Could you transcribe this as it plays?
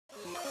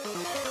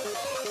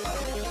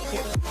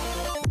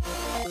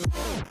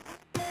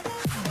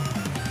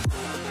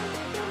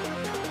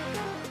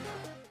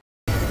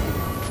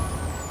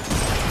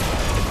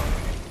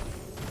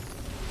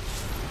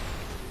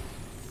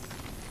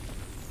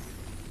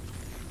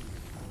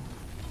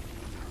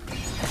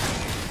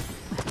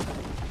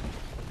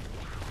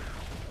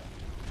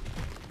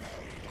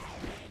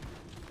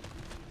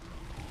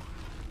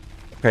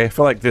Okay, I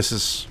feel like this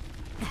is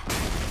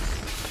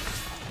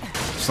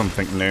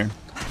something new.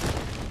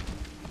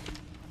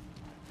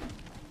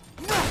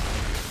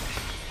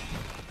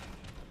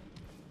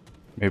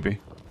 Maybe.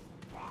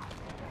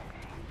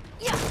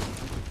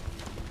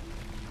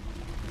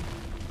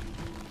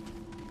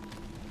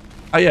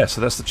 Oh yeah, so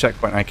that's the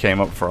checkpoint I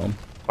came up from.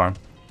 Fine.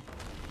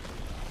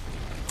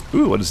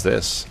 Ooh, what is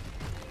this?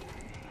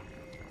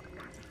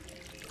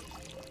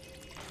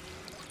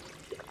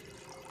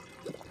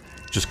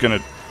 Just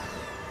gonna...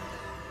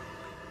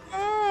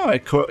 Oh,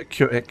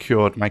 it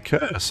cured my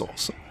curse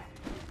also.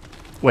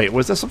 Wait,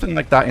 was there something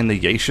like that in the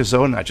Geisha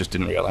zone? I just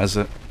didn't realize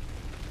it.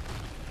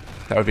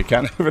 That would be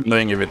kind of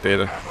annoying if it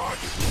did.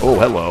 Oh,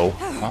 hello.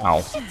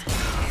 Wow.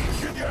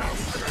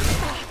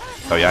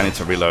 Oh yeah, I need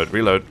to reload.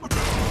 Reload.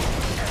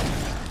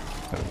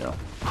 There we go.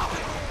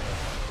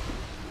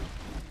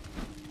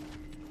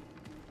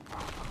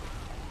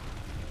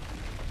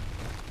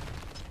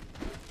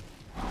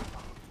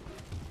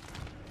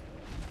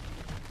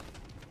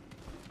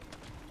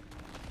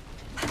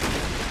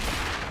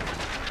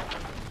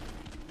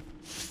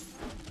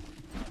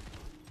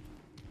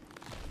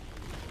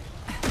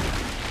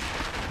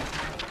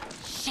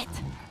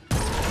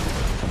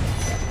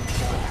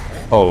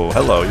 Oh,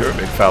 hello, you're a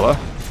big fella.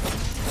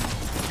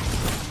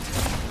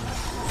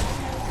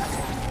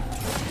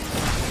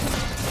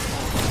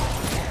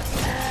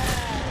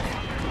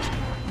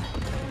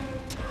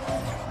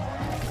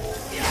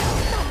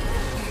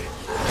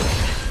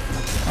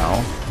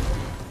 Ow.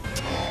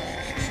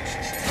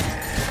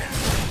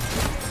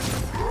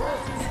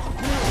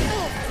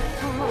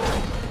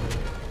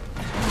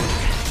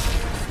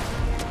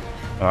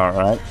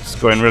 Alright, it's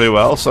going really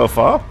well so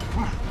far.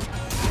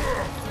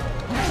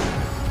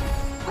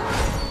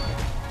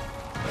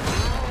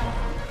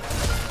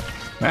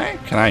 Hey,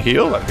 can I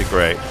heal? That'd be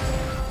great.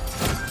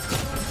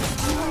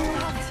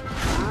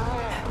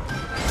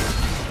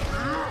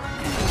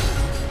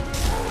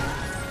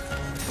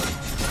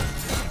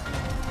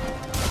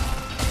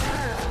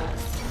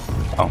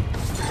 Oh.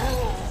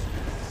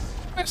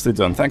 Nicely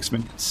done. Thanks,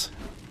 minions.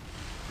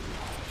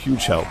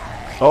 Huge help.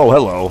 Oh,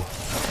 hello.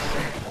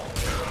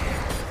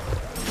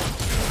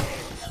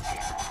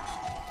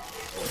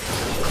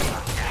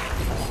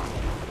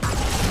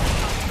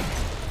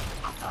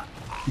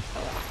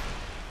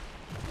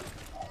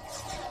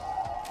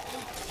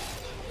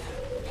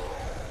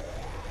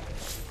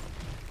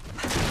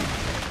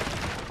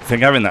 I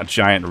think having that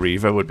giant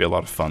Reaver would be a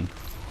lot of fun.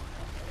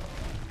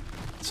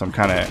 So I'm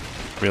kind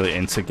of really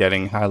into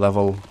getting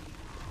high-level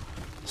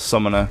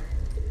summoner.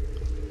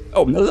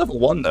 Oh, no level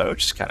 1 though,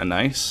 which is kind of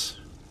nice.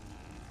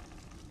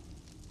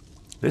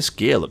 This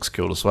gear looks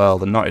cool as well,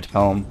 the knotted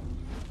helm.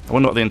 I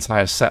wonder what the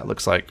entire set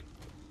looks like.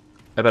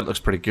 I bet it looks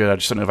pretty good, I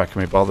just don't know if I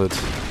can be bothered.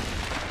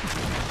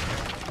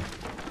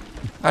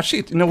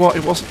 Actually, you know what?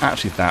 It wasn't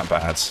actually that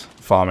bad,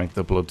 farming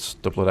the blood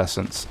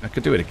essence. I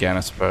could do it again, I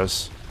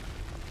suppose.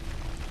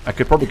 I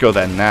could probably go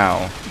there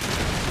now,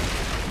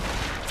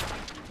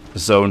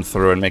 zone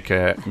through and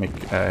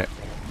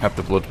have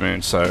the blood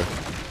moon. So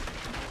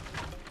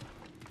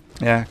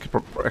yeah, I could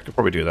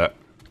probably do that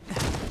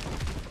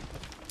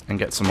and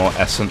get some more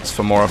essence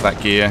for more of that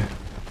gear.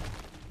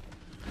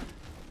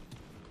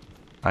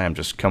 I am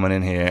just coming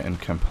in here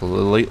and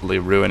completely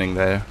ruining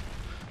their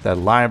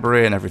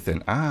library and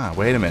everything. Ah,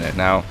 wait a minute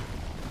now.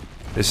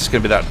 This is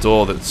gonna be that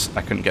door that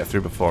I couldn't get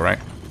through before, right?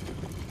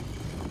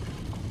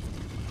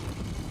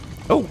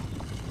 Oh,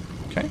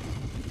 okay.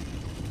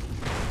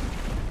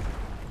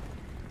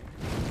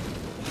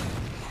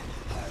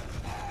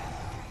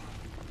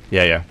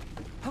 Yeah.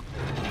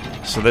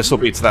 So this will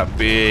be to that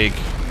big...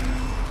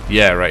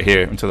 Yeah, right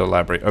here, into the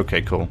library.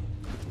 Okay, cool.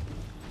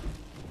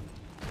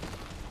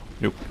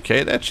 You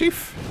okay there,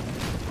 Chief?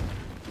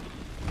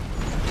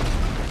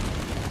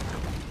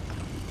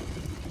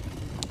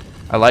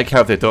 I like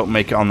how they don't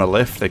make it on the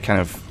lift. They kind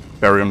of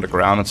bury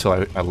underground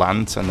until I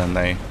land, and then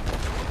they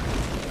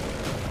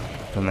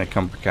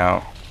come back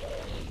out.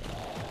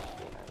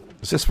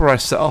 Is this where I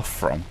set off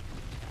from?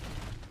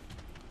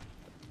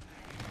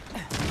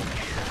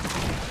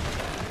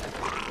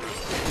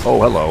 Oh,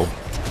 hello.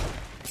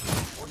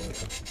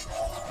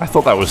 I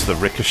thought that was the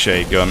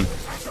ricochet gun.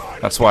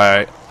 That's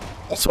why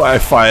I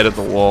fired at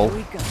the wall.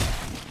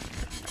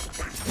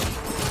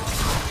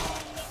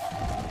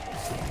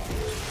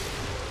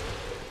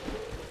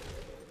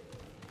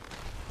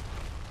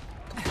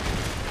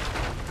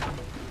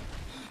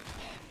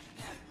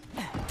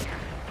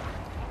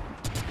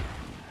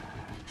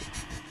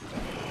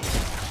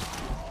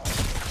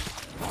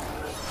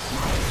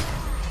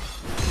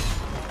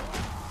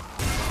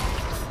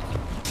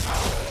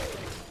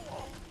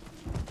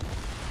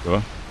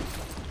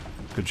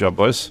 Good job,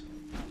 boys.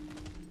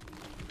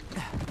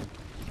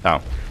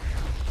 Oh.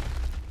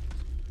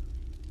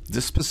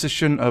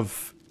 Disposition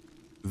of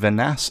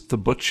Venas the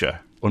Butcher,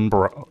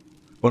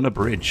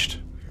 unabridged.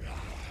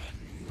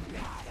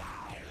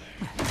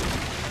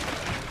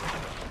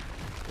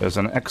 There's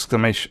an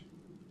exclamation.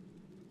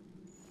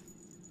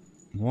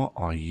 What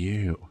are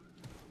you?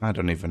 I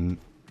don't even...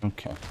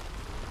 Okay.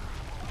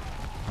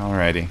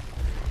 Alrighty.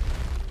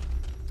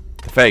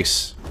 The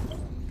face.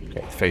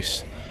 Okay, the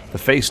face. The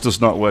face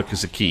does not work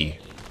as a key.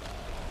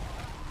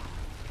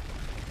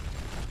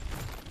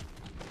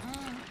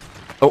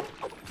 Oh.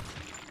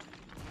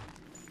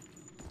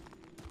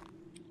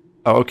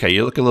 Oh, okay,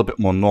 you look a little bit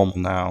more normal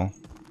now.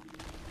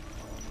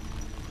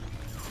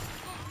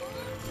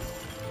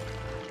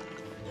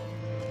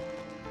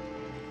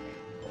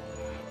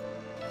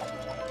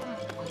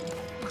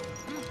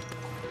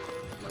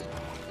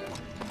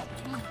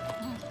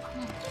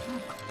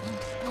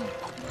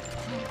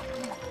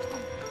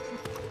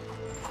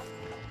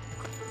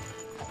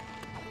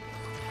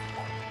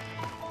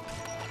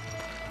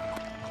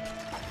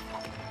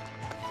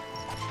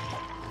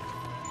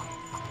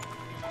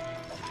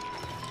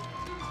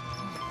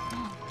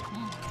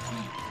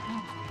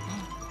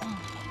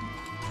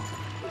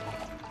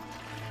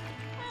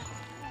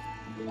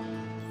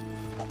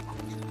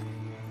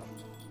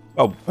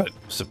 Oh, but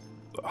it's a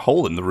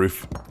hole in the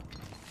roof.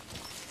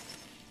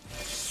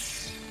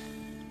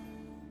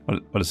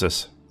 What is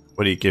this?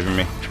 What are you giving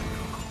me?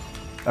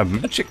 A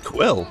magic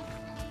quill.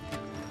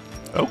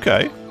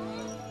 Okay.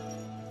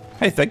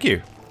 Hey, thank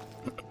you.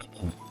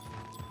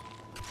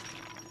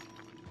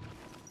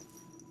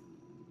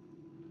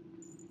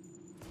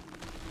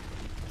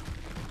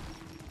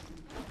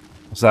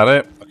 Is that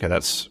it? Okay,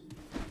 that's...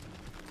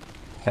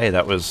 Hey,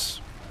 that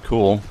was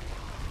cool.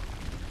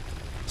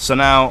 So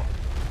now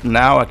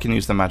I can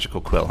use the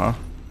magical quill, huh?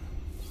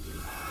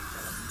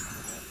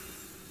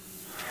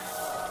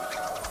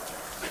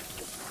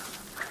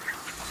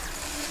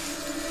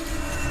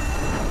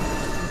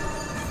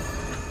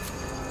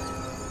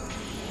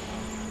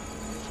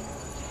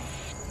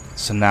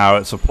 So now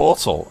it's a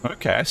portal.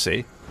 Okay, I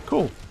see.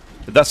 Cool.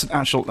 But that's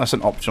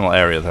an optional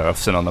area though. I've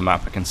seen on the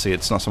map. I can see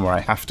it's not somewhere I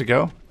have to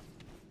go.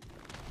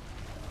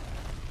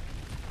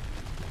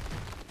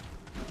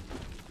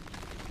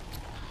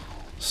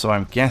 So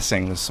I'm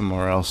guessing there's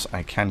somewhere else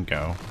I can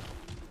go.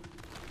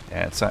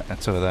 Yeah,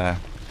 it's over there.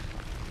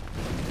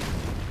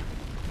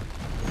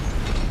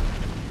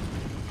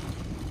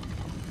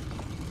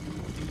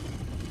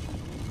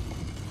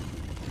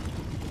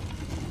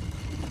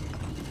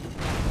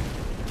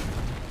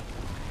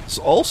 There's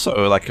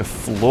also like a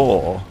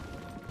floor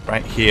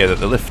right here that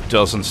the lift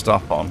doesn't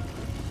stop on.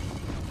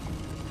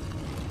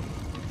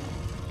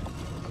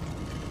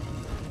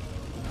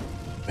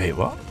 Wait,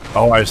 what?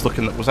 Oh, I was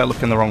looking. Was I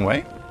looking the wrong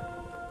way?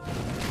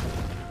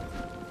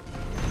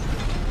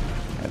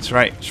 It's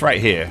right. It's right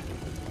here.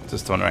 It's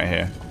this one right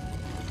here.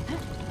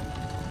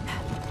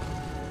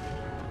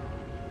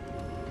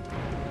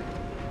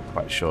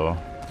 Quite sure.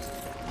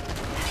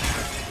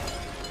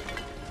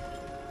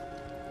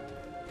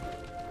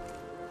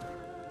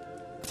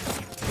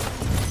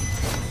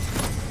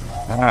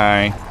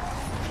 Hi.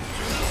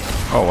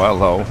 Oh,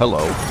 hello,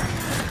 hello.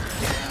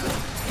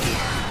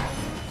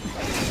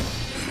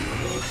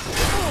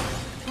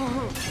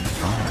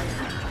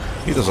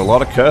 He does a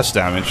lot of curse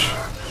damage.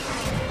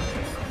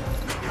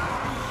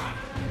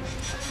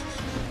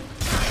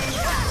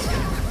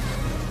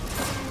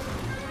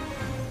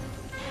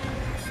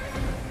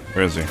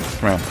 Where is he?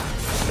 Come here.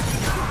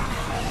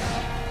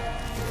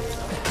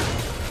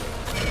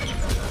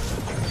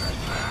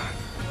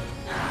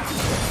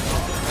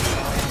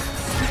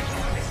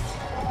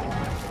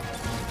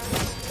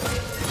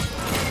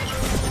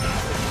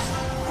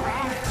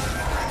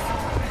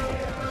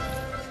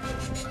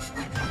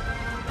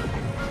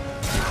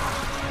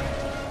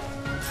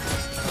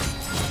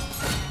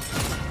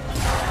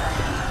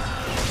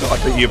 I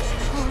like that you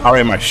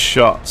parry my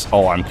shots.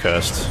 Oh, I'm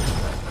cursed.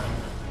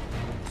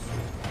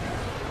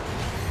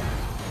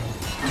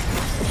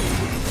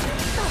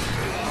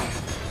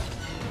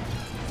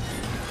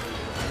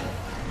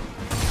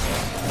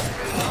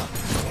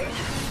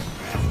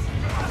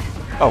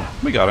 Oh,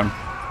 we got him.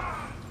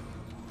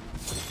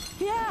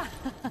 Yeah.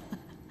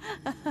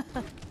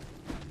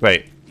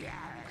 Wait.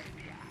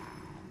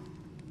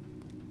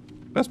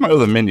 Where's my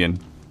other minion?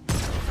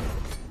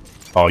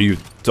 Oh, you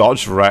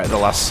dodged right at the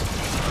last...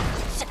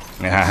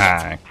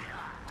 Haha.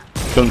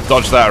 Couldn't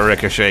dodge that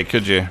ricochet,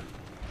 could you?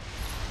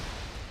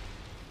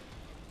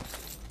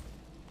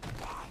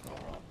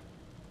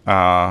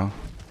 Hey,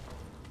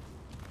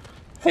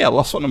 I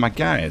lost one of my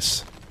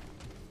guys.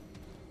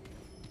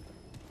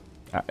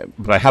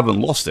 But I haven't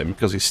lost him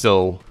because he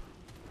still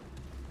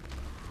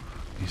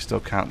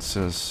counts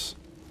as...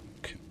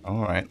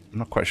 Alright, I'm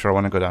not quite sure I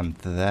want to go down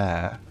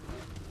there.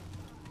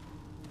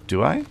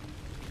 Do I?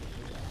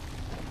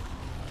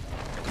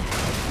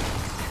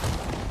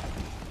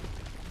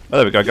 Oh,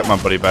 there we go, I got my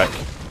buddy back.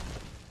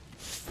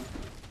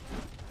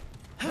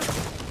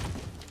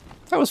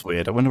 That was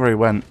weird, I wonder where he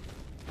went.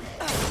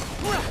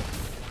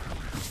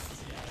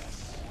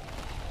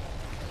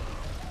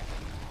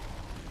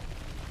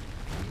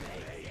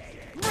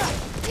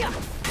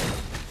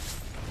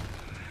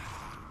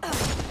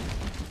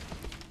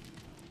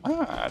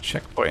 that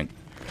checkpoint.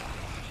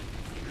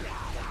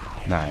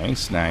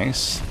 Nice,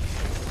 nice.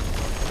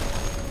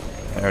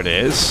 There it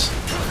is.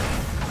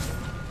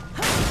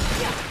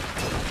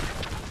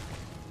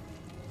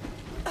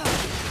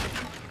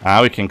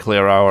 Ah, we can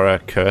clear our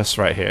curse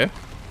right here.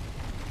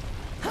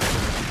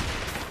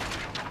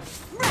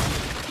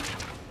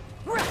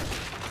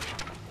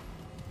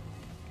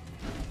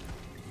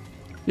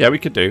 Yeah, we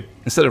could do.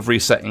 Instead of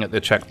resetting at the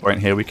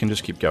checkpoint here, we can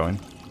just keep going.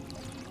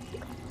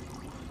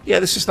 Yeah,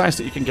 this is nice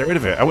that you can get rid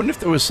of it. I wonder if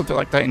there was something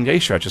like that in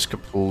Geisha I just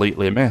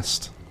completely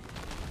missed.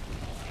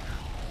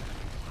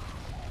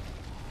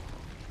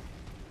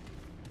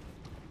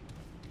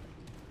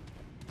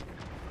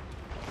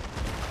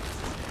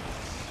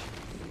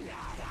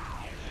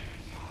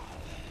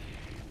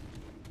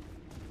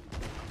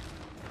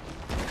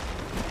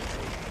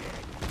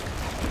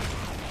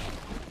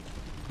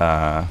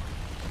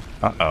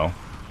 Uh-oh.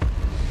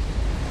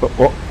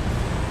 Oh.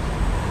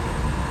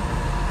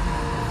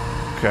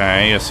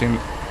 Okay, you seem...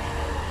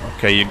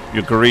 Okay,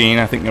 you're green.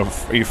 I think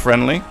are you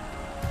friendly?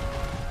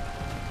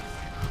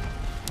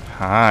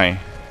 Hi.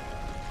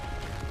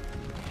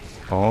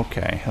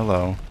 Okay,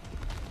 hello.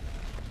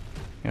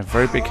 You have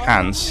very big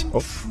hands.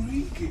 Oh.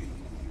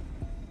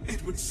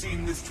 It would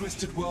seem this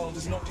twisted world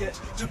is not yet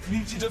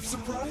depleted of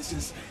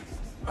surprises.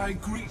 I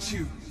greet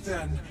you,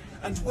 then,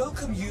 and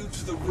welcome you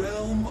to the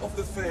realm of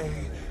the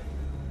Fae,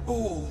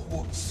 or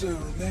what so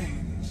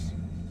remains.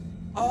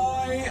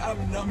 I am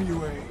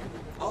Numue,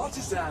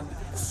 artisan,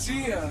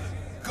 seer,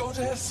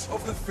 goddess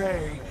of the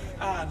Fae,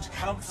 and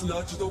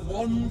counselor to the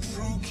one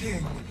true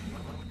king.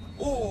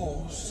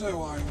 Or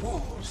so I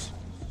was.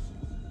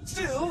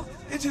 Still,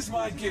 it is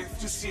my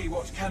gift to see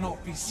what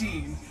cannot be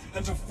seen,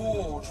 and to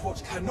forge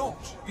what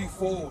cannot be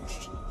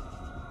forged.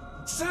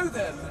 So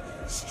then,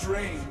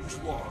 strange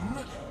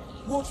one,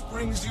 what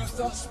brings you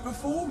thus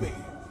before me?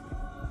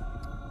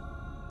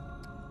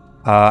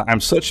 I'm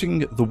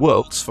searching the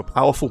worlds for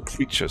powerful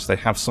creatures. They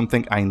have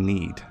something I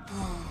need.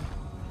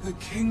 The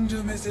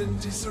kingdom is in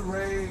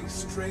disarray,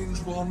 strange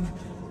one.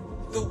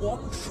 The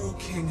one true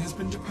king has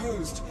been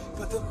deposed,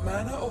 but the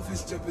manner of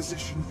his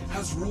deposition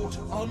has wrought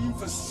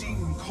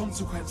unforeseen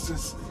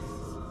consequences.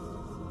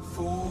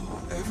 For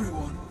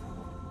everyone.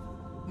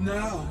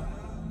 Now,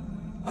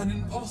 an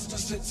impostor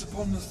sits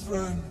upon the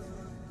throne.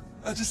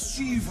 A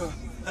deceiver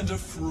and a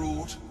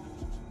fraud.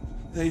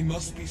 They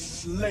must be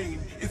slain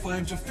if I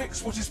am to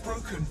fix what is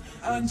broken,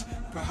 and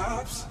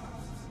perhaps,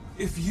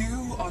 if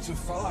you are to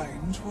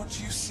find what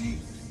you seek.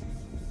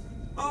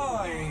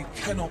 I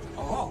cannot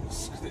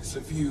ask this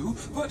of you,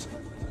 but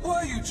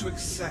were you to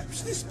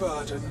accept this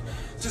burden,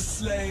 to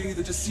slay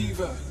the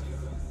deceiver,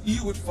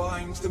 you would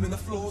find them in the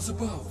floors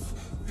above,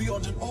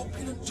 beyond an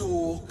opulent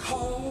door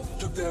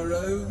carved of their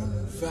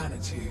own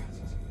vanity.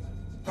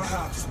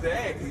 Perhaps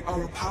they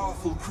are a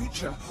powerful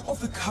creature of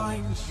the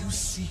kind you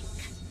seek.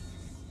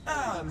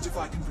 And if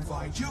I can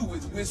provide you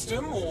with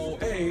wisdom or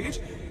aid,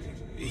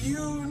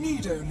 you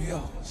need only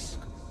ask.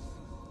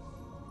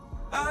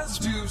 As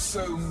do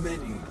so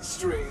many,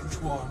 strange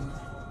one.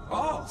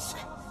 Ask,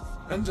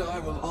 and I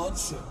will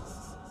answer.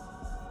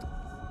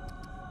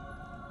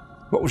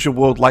 What was your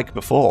world like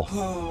before?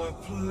 Oh, a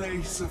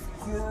place of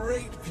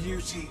great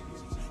beauty.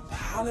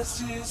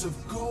 Palaces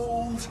of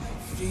gold,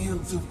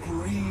 fields of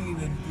green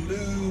and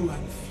blue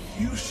and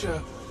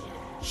fuchsia.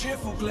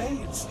 Cheerful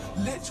glades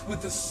lit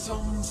with the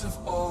songs of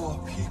our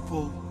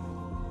people.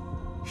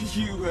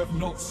 You have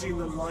not seen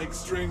the like,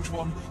 strange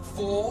one,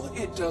 for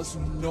it does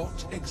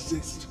not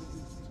exist.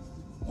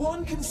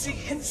 One can see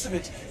hints of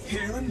it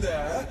here and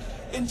there,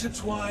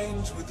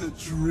 intertwined with the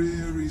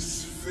dreary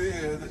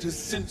sphere that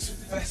has since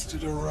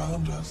festered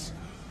around us.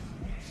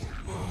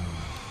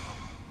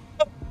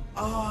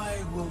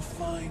 I will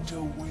find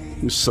a way.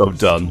 You're so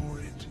done.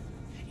 It.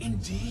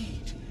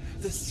 Indeed,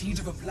 the seed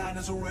of a plan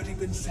has already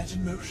been set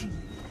in motion.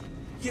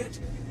 Yet,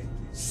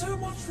 so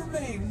much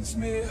remains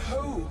mere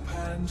hope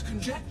and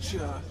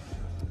conjecture.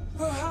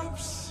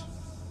 Perhaps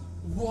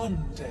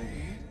one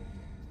day.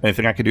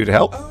 Anything I can do to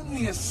help?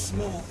 Only a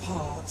small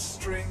part,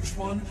 strange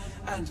one,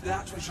 and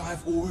that which I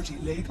have already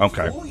laid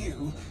Okay. before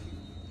you.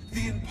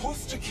 The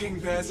Imposter King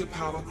bears a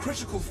power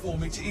critical for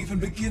me to even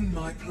begin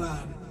my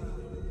plan.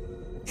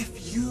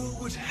 If you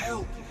would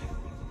help,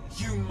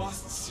 you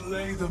must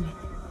slay them.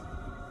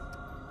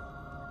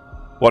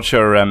 What's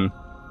your I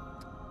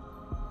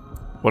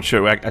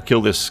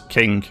kill this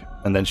king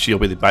and then she'll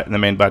be the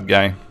main bad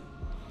guy.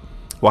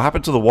 What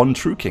happened to the one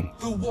true king?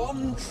 The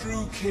one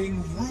true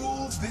king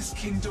rules this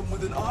kingdom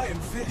with an iron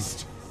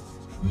fist,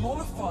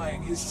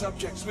 mollifying his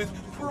subjects with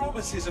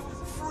promises of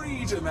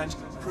freedom and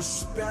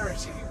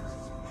prosperity.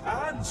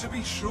 And to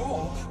be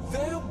sure,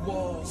 there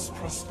was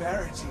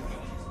prosperity.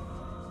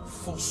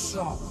 For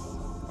some.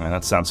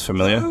 That sounds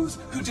familiar. Those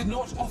who did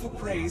not offer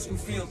praise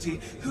and fealty,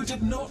 who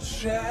did not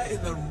share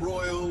in the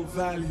royal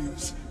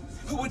values,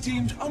 who were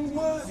deemed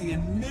unworthy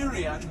in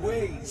myriad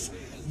ways,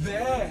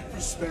 their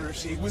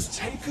prosperity was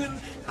taken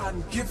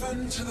and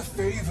given to the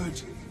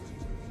favored.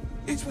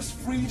 It was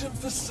freedom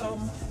for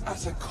some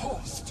at a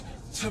cost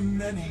to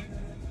many.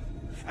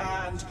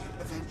 And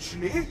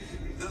eventually,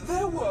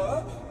 there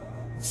were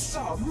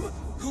some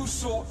who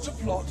sought to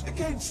plot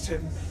against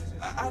him.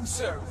 And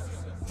so,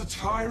 the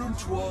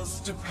tyrant was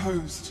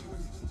deposed.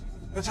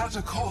 But at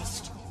a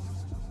cost.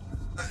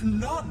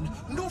 None,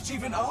 not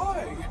even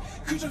I,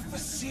 could have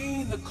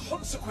foreseen the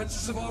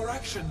consequences of our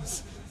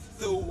actions.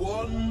 The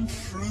one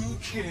true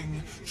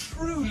king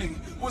truly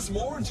was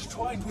more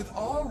intertwined with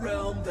our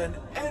realm than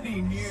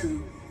any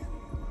knew.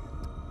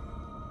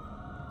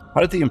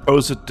 How did the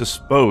imposter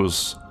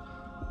dispose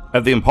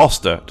of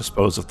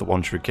the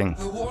one true king?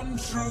 The one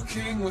true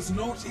king was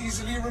not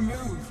easily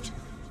removed.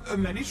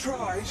 Many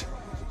tried,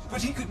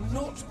 but he could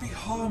not be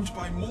harmed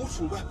by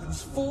mortal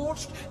weapons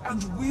forged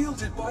and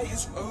wielded by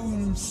his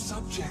own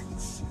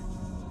subjects.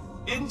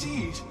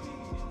 Indeed,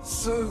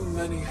 so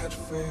many had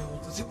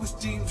failed that it was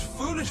deemed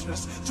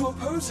foolishness to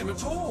oppose him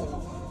at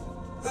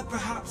all. That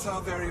perhaps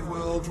our very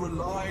world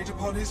relied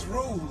upon his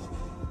rule.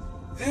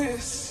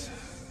 This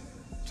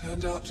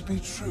turned out to be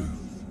true.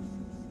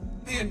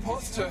 The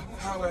imposter,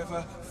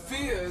 however,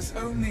 fears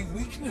only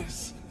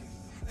weakness.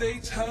 They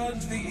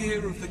turned the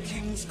ear of the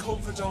king's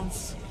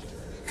confidants,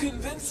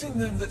 convincing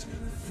them that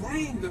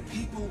freeing the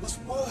people was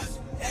worth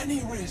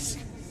any risk.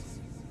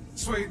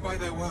 Swayed by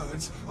their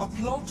words, a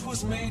plot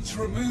was made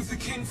to remove the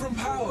king from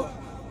power.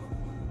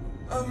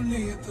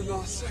 Only at the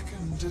last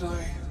second did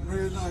I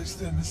realize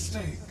their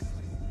mistake.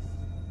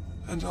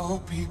 And our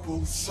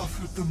people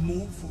suffered the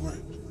more for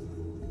it.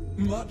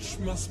 Much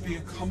must be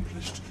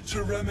accomplished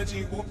to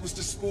remedy what was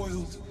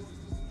despoiled.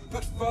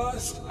 But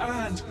first,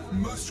 and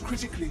most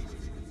critically,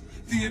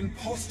 the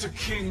imposter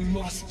king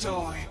must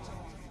die.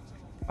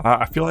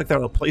 I feel like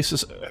there are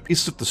pieces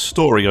of the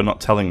story you're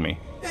not telling me.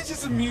 It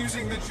is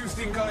amusing that you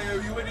think I owe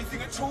you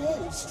anything at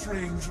all,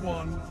 strange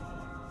one.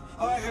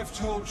 I have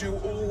told you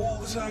all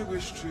that I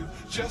wish to,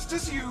 just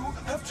as you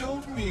have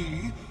told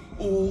me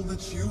all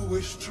that you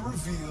wish to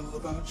reveal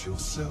about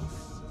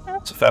yourself.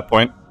 That's a fair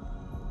point.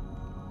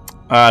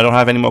 I don't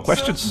have any more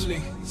questions.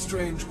 Certainly,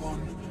 strange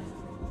one.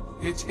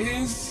 It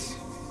is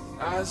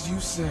as you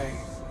say.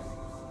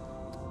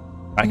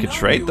 I could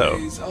trade, though.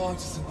 Nowadays,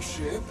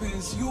 artisanship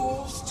is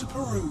yours to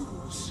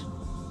peruse.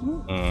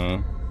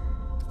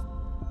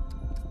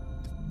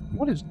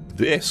 What is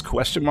this?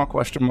 Question mark,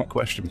 question mark,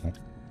 question mark.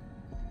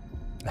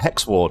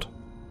 Hex Ward.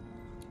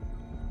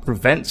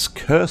 Prevents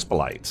curse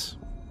blight.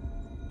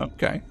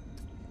 Okay.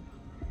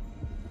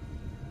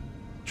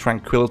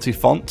 Tranquility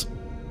font.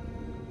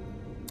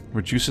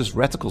 Reduces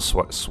reticle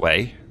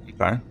sway.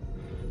 Okay.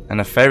 And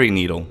a fairy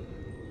needle.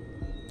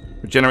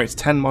 Regenerates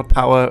 10 mod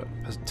power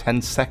per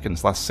 10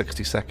 seconds, lasts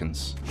 60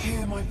 seconds.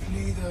 Hear my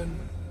plea then.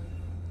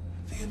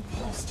 The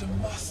imposter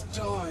must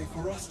die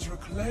for us to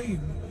reclaim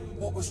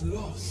what was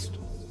lost.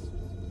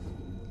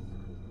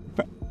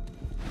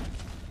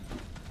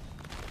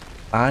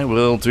 I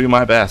will do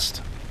my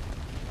best.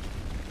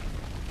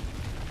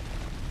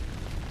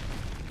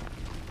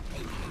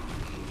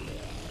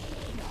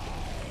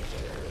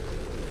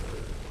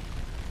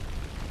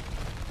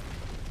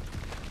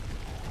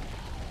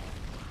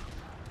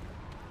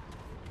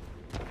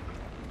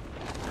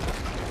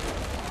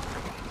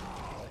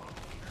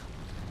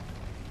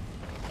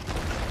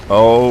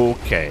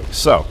 Okay,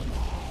 so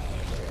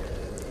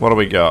what do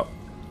we got?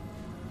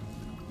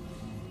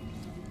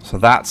 So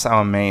that's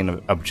our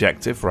main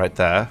objective right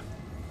there.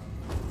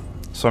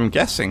 So I'm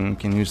guessing we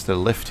can use the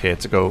lift here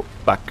to go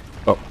back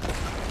up.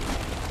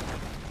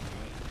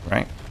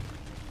 Right?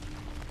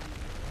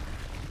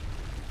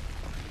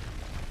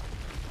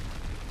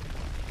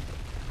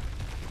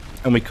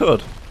 And we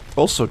could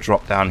also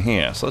drop down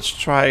here. So let's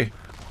try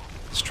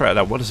it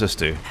out. What does this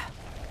do?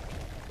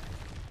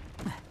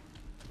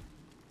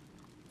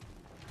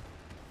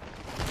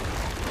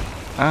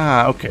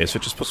 Ah, okay, so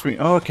it just puts me...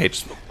 Oh, okay, it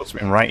just puts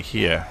me right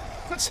here.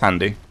 That's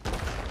handy.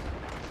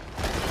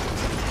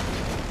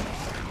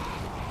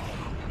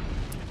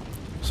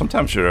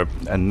 Sometimes you're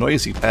a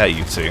noisy pair,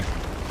 you two.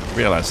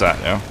 Realize that,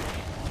 you know?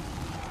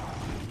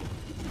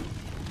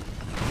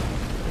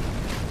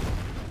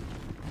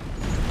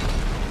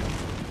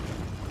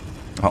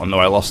 Oh no,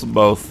 I lost them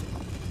both.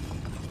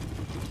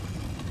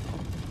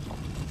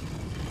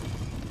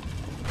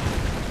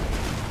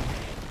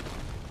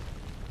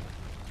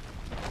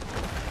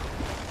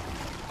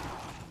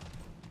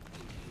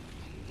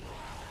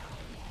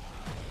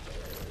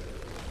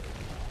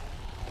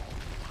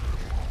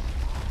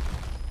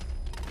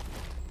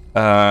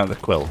 The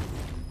quill.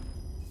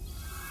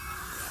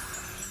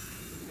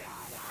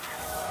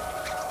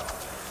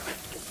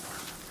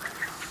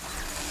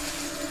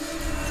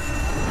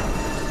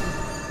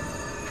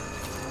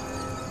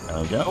 There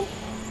we go.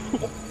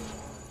 Cool.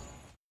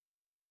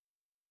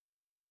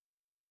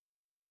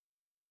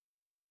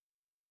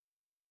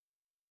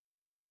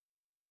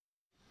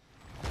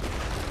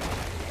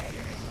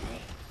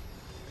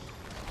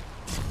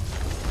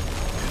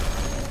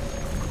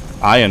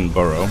 Iron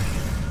Burrow.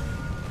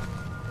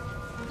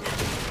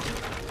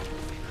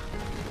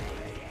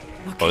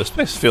 Oh, this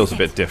place feels a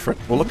bit different.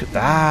 Well, look at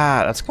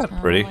that. That's kind of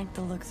pretty. I like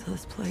the looks of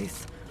this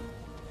place.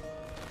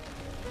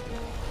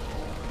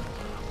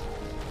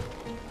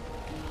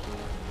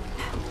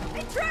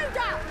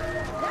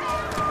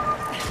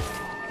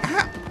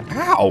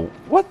 Ow!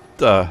 What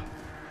the?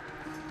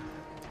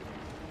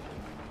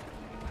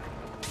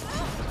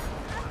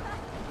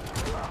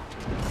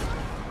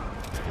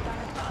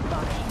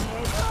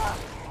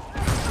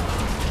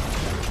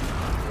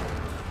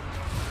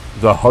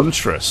 The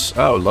Huntress.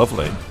 Oh,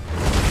 lovely.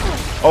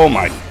 Oh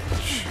my.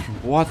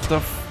 What the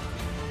f...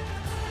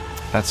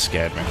 That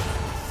scared me.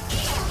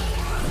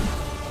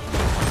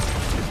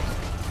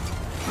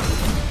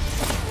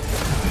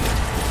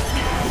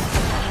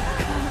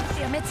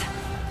 Damn it.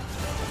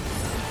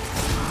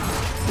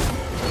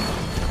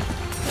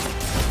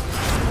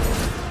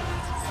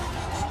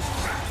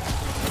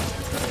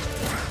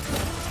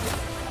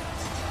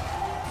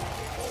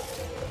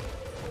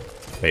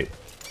 Wait.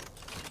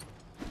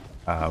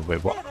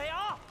 Wait, what? There they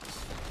are.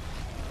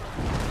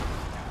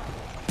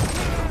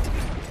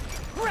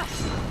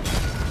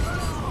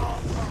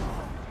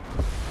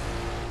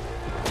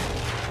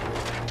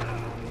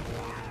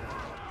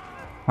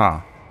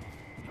 Huh.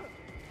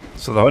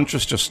 So the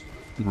Huntress just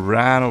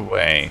ran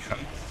away.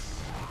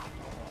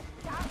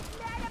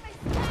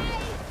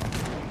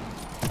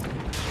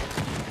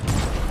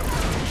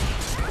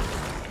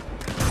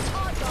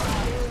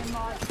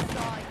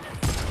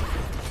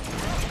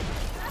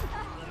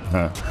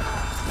 Huh.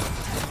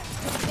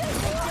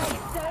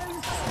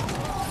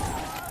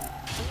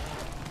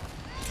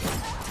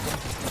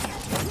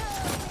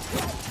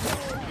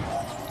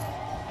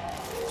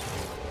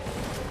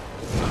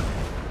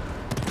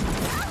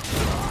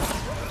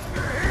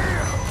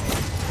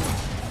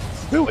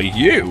 Who are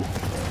you?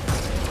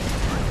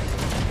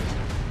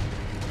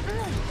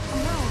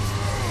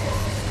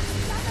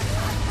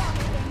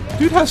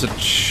 Dude has a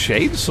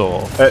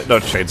chainsaw.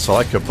 Not chainsaw,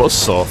 like a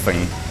buzzsaw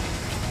thing.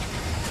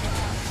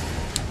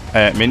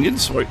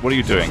 Minions, what are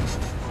you doing?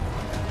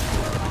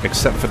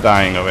 Except for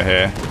dying over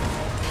here.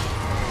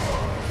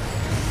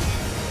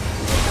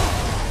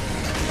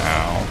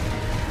 Ow.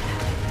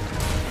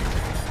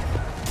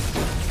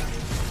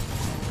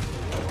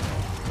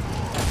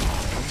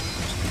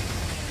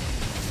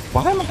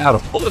 Why am I out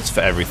of bullets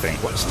for everything?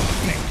 What's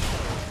happening?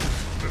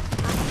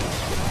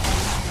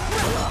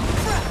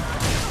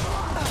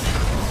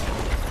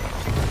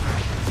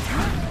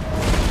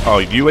 Oh,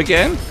 you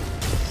again?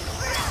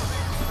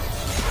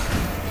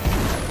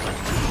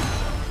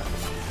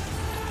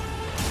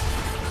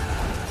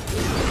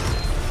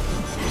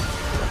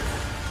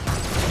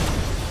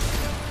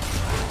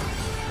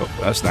 Oh,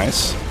 that's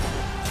nice.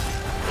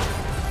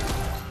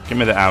 Give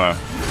me the ammo.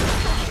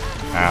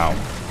 Ow.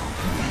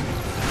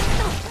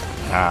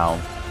 Ow.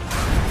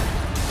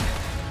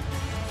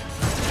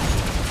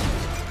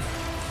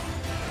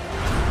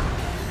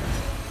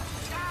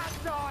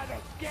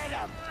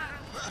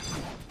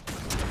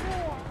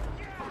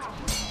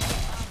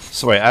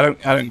 So wait, I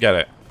don't get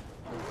it.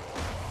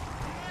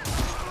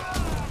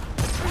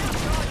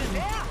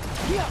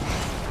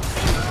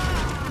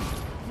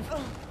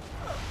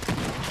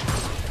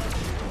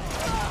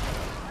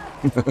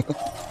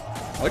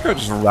 I like how it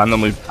just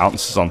randomly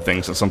bounces on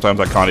things that sometimes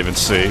I can't even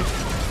see.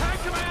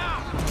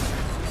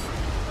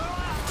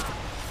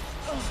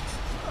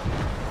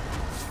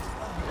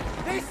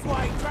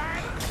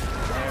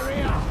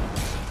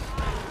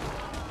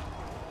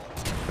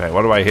 Okay,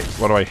 what do I hit?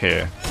 What do I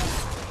hear?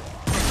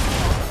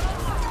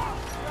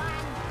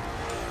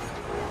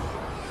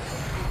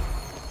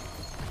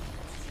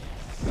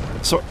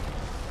 So,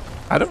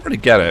 I don't really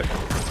get it.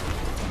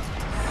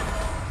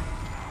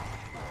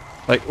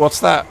 Like,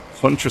 what's that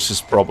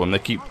Huntress's problem? They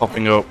keep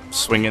popping up,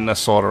 swinging their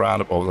sword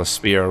around, or their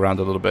spear around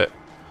a little bit.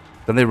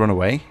 Then they run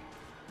away.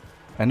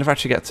 I never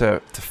actually get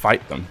to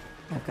fight them.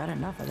 I've got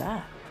enough of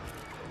that.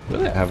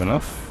 Really? I have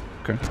enough?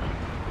 Okay.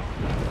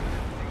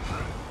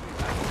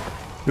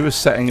 Who is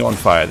setting you on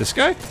fire? This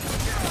guy?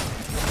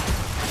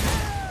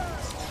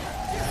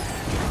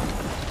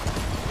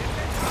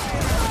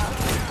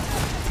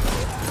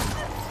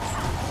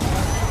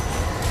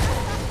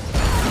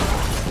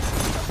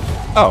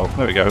 Oh,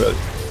 there we go.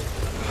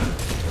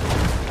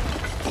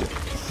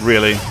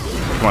 Really?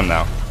 Come on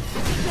now.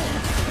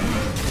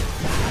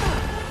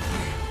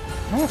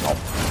 Oh.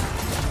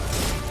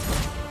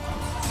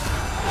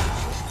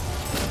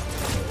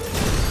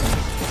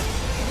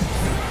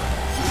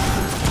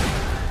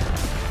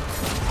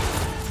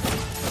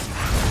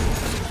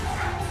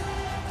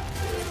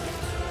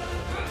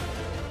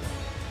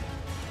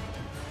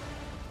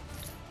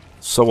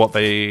 So what,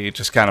 they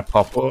just kind of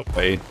pop up,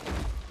 they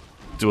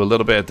do a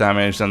little bit of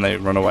damage, then they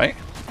run away?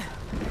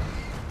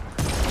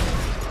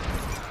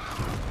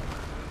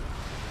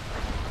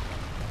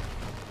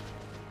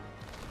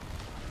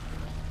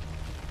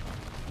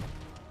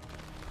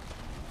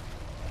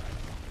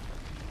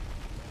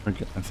 We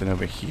get nothing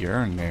over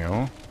here,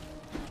 no.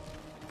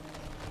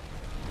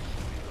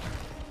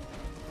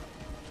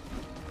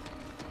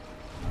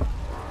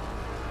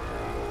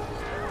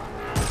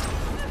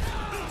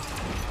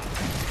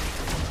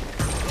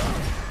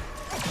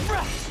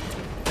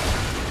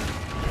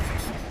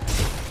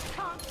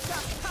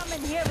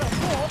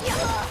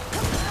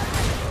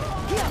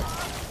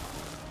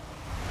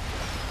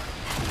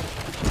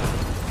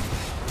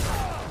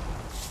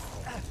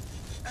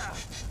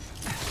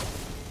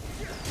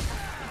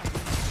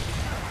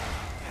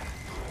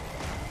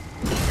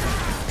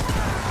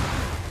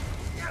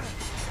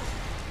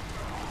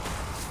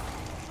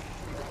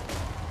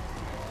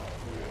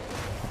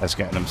 As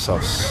getting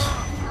themselves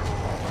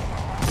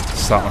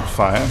set on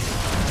fire.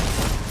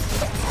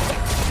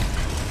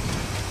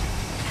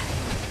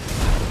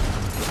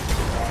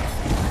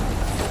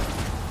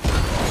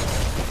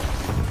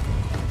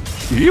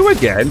 You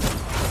again?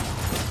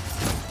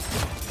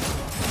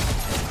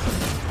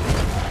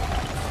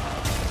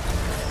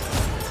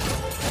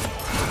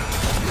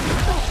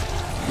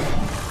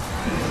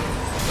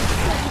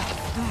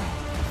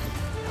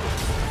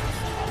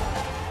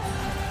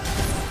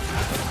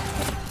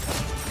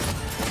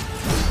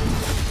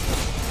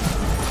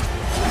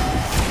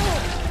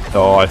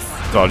 Oh, I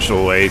dodged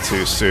away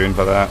too soon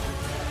for that.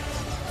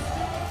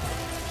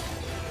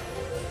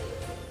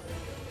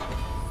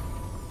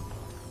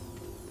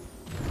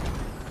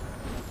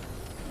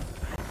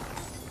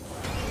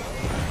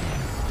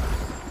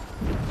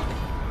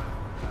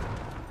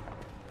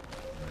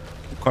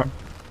 Okay.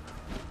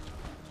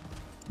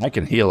 I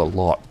can heal a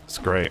lot. It's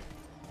great.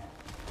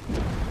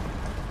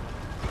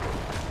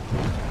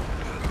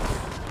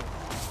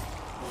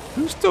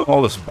 Who's doing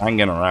all this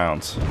banging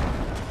around?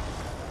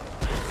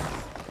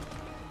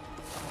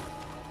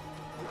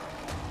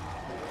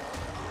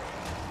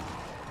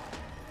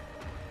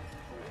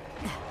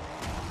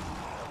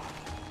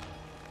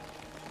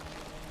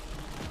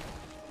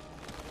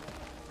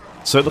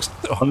 So it looks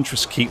like the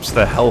Huntress keeps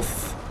the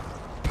health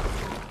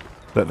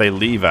that they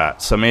leave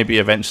at. So maybe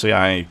eventually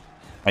I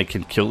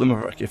can kill them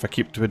if I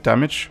keep doing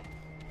damage.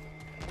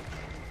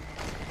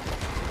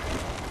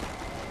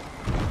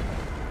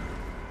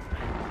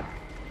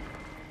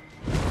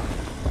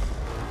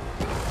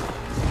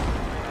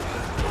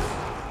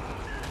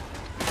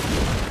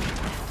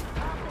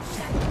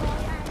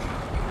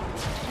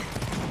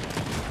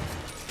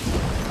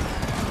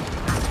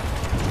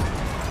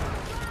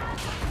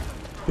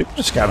 People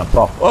just kind of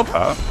pop up,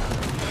 huh?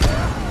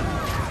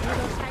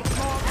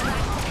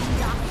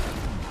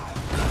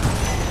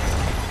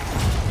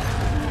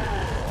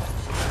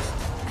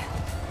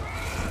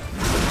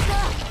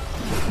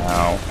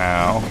 Ow,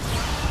 ow.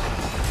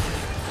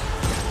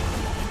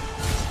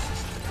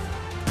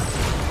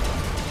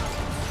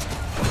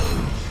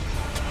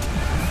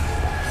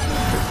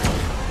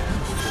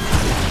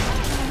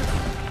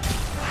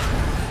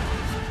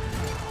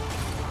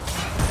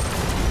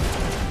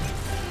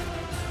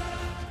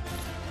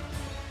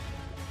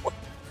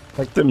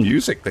 Like the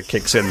music that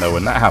kicks in though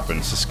when that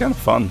happens, it's kind of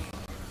fun.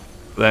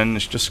 Then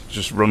it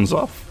just runs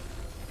off.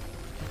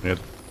 Weird.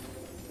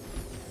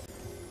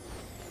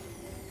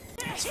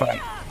 It's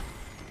fine.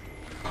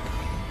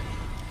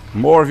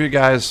 More of you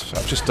guys.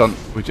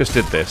 We just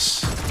did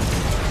this.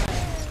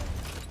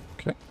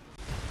 Okay.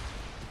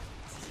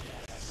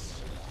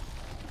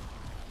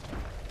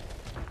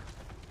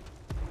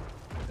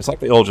 It's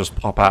like they all just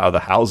pop out of the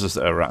houses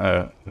that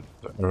are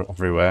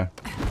everywhere.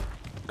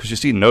 Because you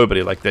see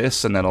nobody like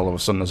this, and then all of a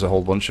sudden there's a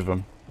whole bunch of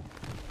them.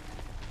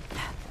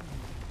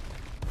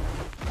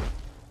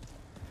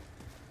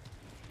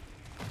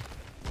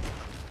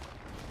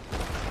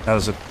 Now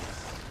there's a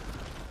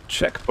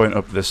checkpoint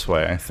up this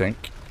way, I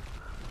think.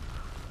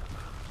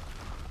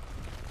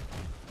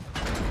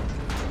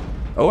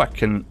 Oh, I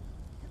can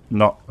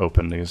not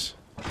open these.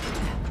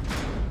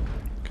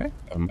 Okay,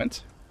 a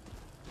moment.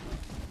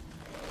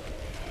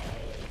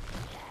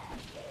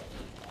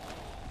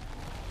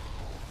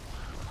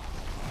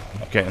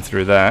 Not getting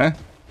through there.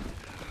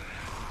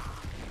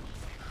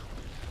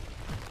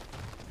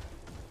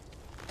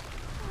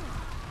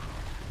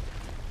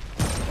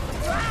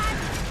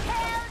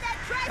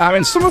 I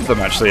mean, some of them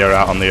actually are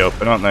out on the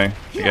open, aren't they?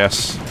 I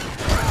guess.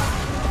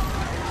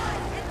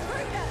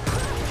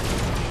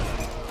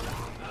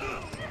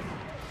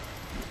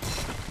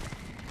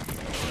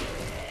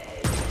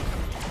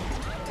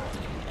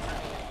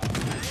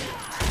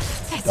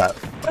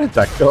 Where did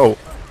that go?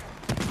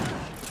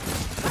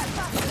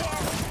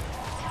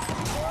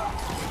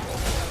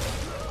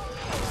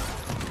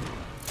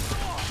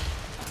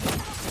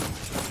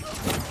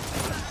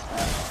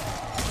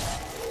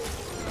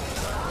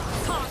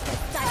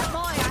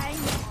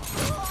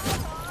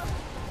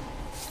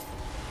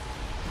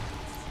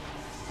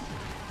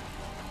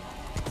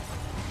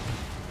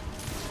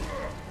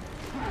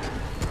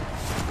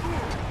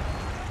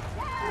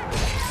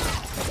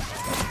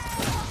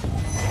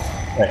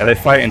 Wait, are they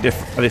fighting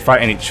Are they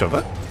fighting each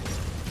other?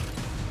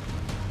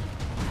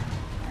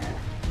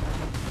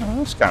 Oh,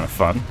 that's kind of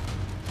fun.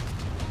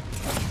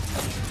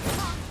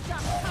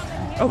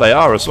 Oh, they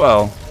are as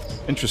well.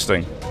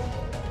 Interesting.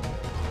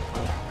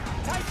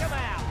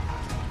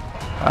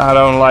 I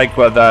don't like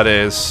what that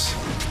is.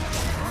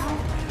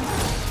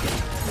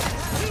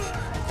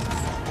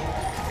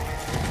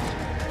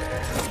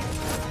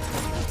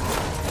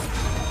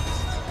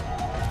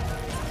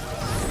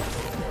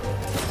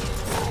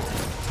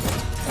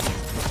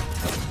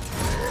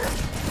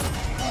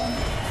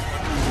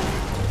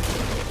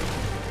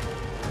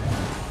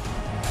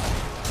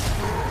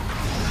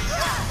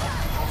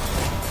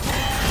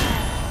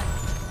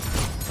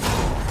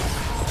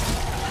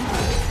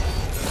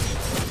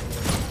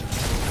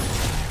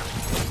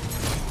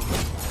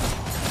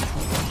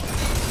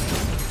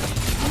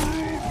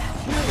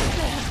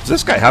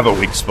 this guy have a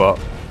weak spot?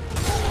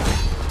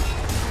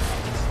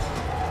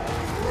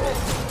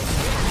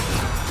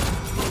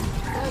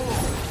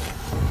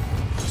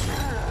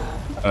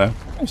 Oh,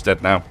 he's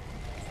dead now.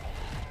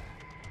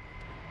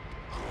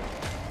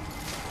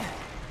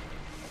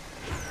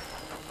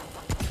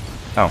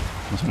 Oh,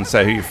 I was going to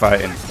say, who you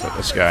fighting? But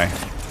this guy.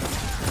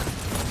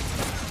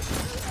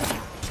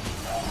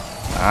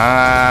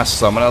 Ah,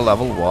 summoner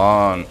level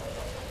 1.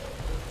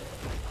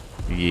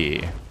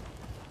 Yeah.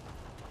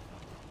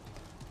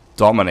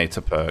 Dominator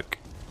perk.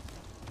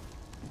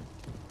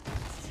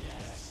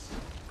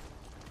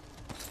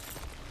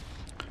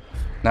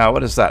 Now,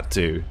 what does that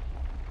do?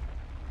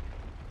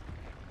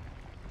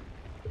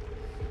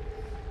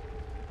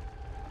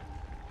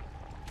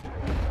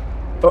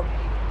 Oh,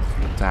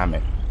 damn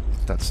it.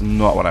 That's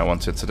not what I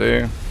wanted to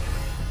do.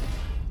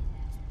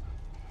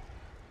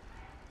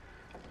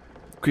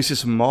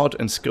 Increases mod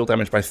and skill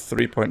damage by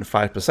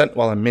 3.5%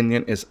 while a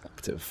minion is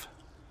active.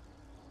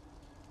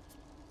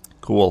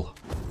 Cool.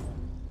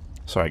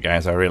 Sorry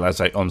guys, I realized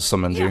I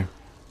unsummoned you.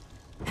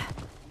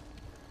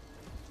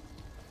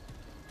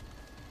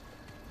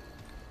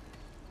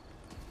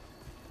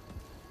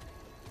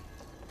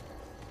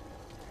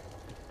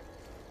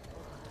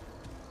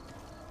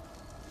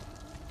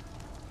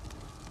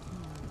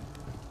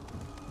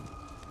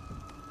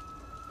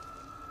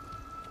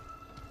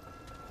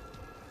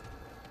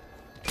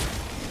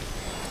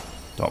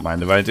 Don't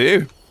mind if I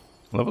do.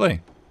 Lovely.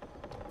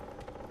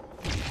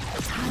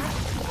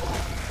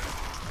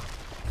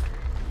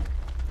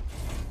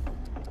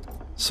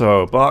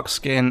 So, bark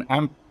skin,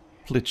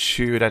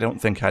 amplitude, I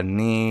don't think I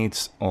need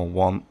or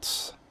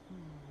want.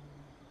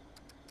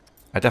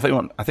 I think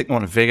I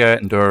want vigor,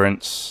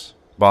 endurance,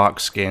 bark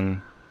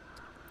skin.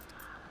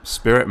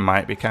 Spirit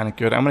might be kind of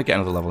good. I'm going to get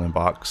another level in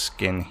bark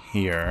skin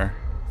here.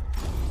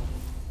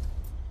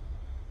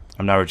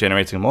 I'm now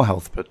regenerating more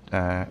health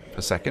per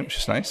second, which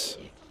is nice.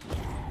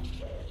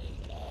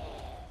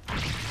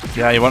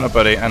 Yeah, you want a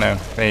buddy, I know.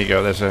 There you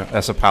go,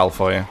 there's a pal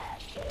for you.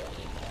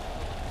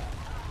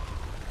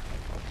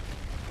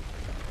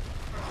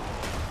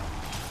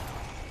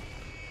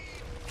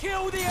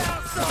 Kill the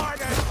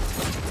outsider!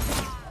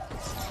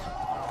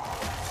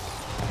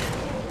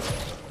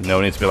 No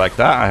need to be like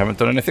that, I haven't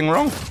done anything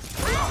wrong.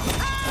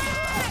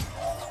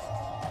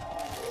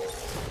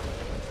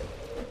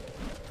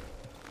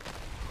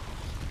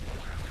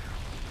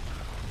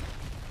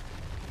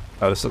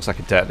 Oh, this looks like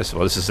a dead. This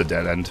is a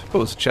dead end. Oh,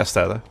 there's a chest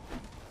there, though.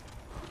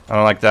 I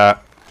don't like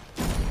that.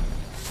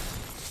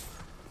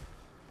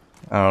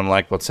 I don't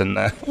like what's in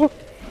there.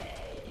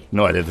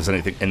 No idea if there's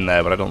anything in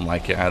there, but I don't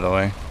like it either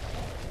way.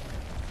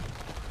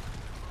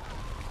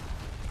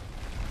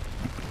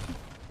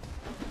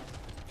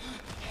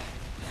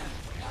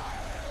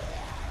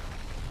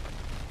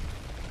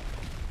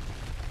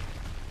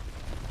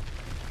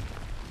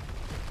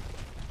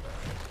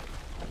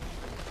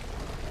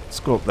 Let's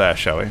go up there,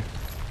 shall we?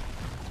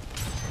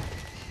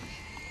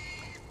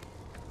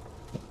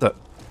 That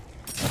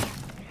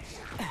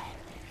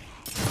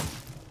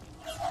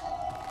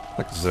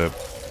like there's a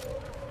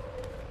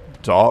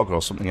dog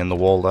or something in the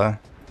wall there.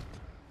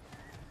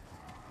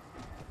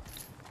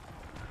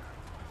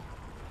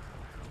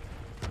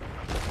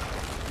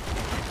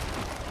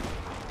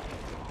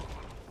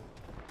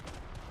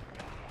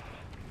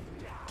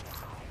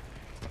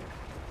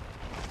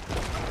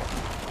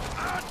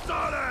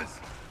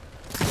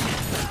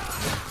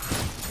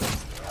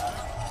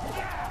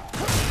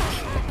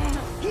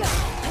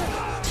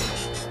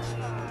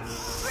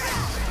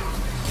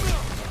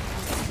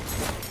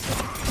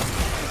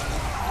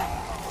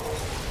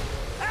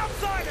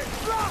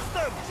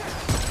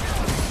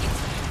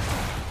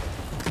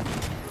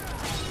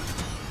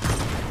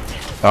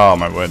 Oh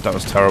my word, that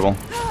was terrible.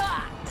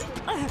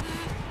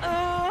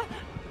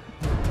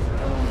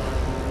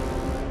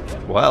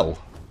 Well,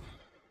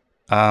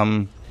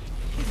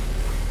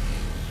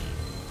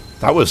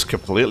 that was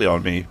completely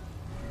on me.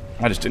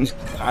 I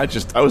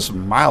was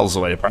miles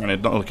away apparently,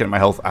 not looking at my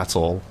health at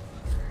all.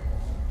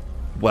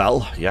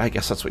 Well, yeah, I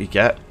guess that's what you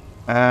get.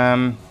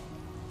 I'm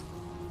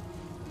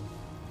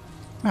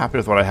happy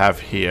with what I have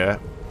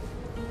here.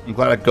 I'm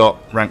glad I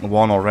got rank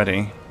 1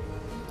 already,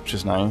 which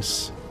is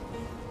nice.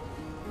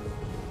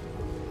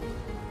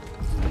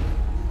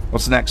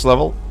 What's the next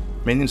level?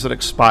 Minions that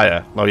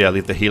expire. Oh yeah,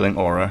 leave the healing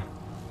aura.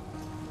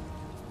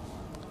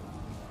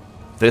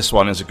 This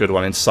one is a good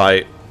one.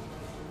 Insight.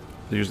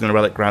 Using a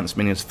relic grants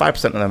minions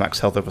 5% of their max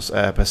health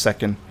per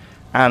second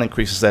and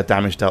increases their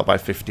damage dealt by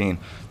 15.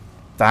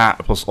 That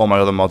plus all my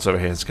other mods over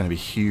here is going to be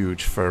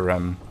huge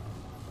for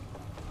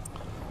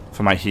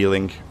my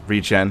healing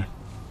regen.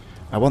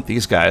 I want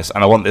these guys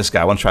and I want this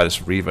guy. I want to try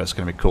this Reaver. It's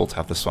going to be cool to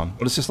have this one.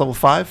 What is this, level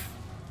 5?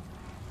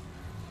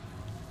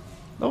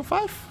 Level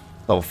 5?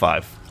 Level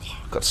 5.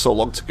 Got so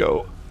long to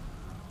go.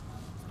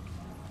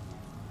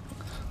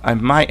 I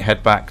might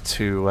head back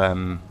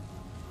to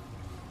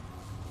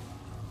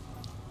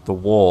the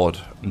ward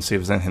and see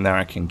if there's anything there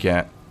I can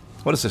get.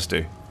 What does this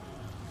do?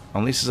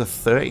 Unleashes a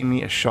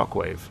 30-meter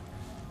shockwave.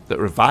 that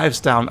revives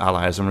down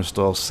allies and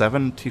restores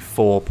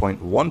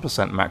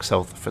 74.1% max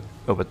health for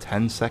over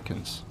 10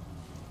 seconds.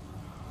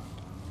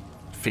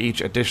 For each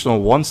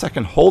additional 1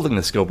 second holding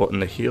the skill button,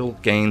 the heal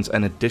gains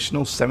an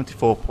additional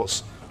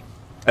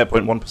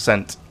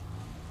 74.1%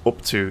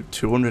 up to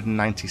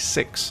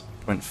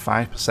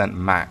 296.5%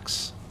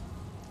 max.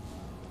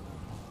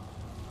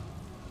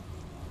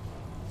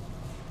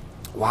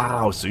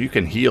 Wow, so you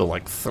can heal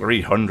like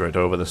 300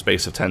 over the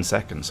space of 10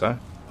 seconds, huh?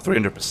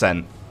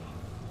 300%.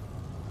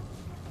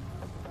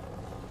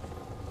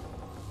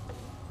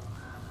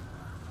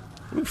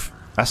 Oof,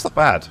 that's not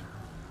bad.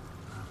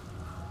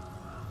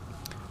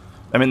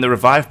 I mean, the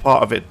revive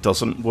part of it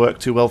doesn't work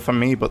too well for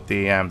me, but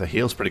the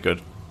heal's pretty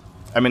good.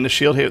 I mean, the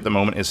shield here at the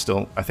moment is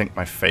still, I think,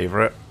 my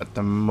favorite at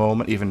the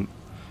moment, even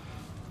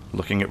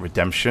looking at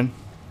redemption.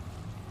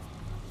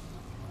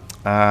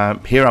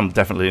 Here I'm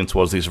definitely leaning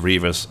towards these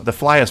Reavers. The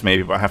Flyers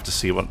maybe, but I have to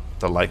see what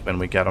they're like when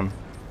we get them.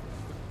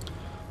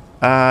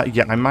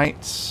 Yeah, I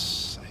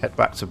might head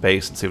back to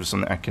base and see if there's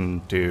something I can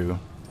do.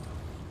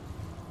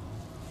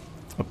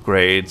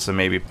 Upgrades and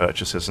maybe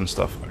purchases and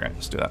stuff. Okay,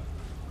 let's do that.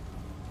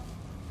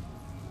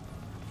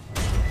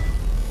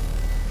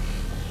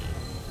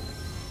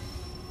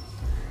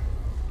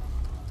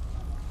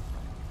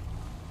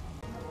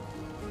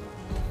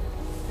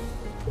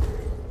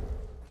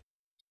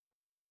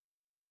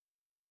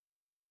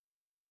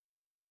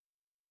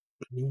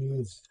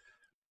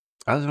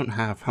 I don't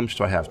have... How much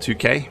do I have?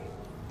 2k?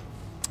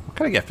 What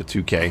can I get for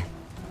 2k?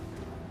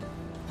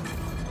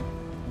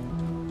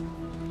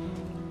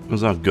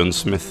 What's our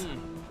gunsmith?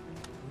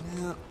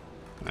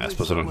 I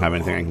suppose I don't have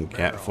anything I can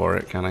get for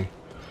it, can I?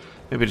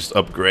 Maybe just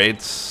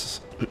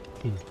upgrades.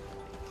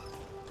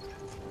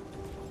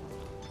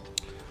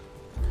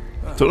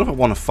 Don't know if I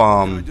want to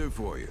farm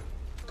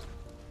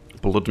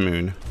Blood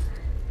Moon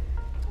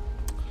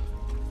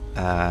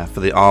for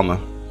the armor.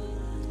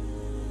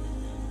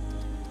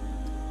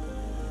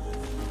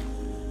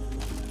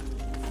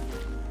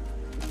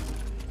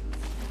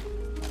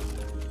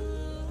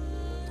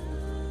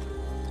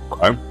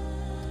 Okay.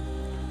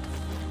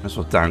 Might as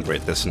well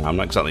downgrade this now. I'm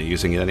not exactly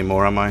using it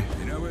anymore, am I?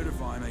 You know where to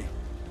find me.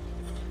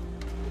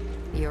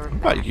 What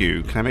about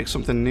you? Can I make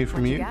something new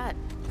from you? Got?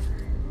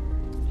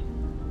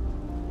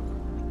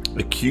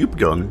 A cube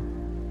gun?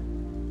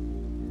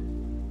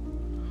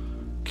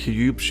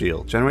 Cube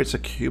shield. Generates a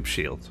cube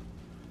shield.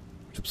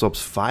 Which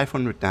absorbs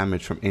 500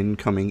 damage from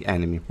incoming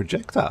enemy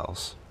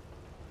projectiles.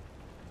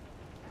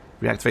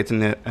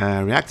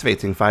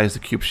 Reactivating fires the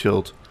cube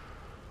shield,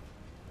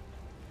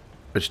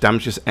 which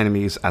damages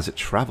enemies as it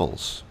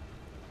travels.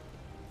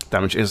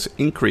 Damage is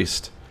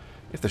increased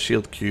if the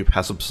shield cube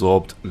has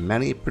absorbed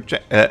enemy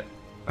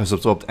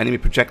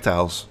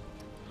projectiles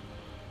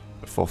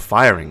before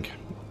firing.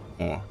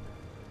 Oh.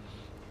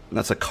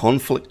 That's a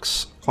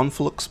conflux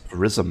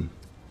prism.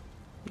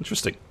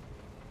 Interesting.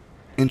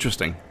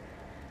 Interesting.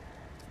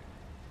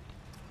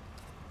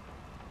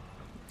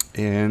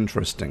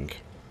 Interesting.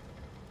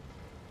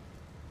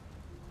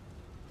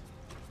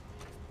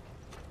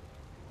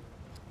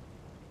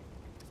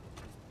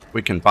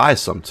 We can buy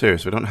some too,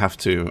 so we don't have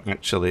to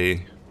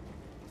actually...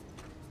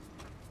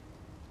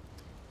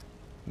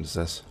 What is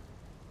this?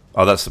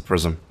 Oh, that's the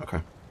prism. Okay.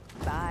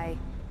 Bye.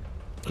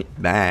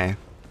 Bye.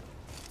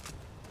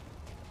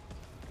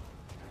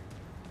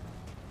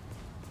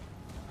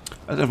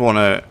 I don't want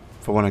to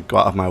go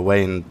out of my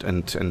way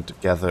and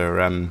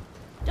gather.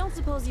 Don't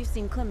suppose you've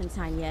seen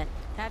Clementine yet,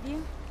 have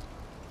you?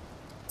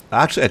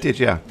 Actually, I did,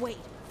 yeah. Wait,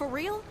 for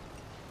real?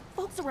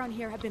 Folks around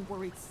here have been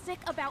worried sick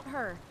about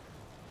her.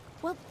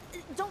 Well,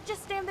 don't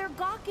just stand there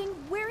gawking.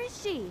 Where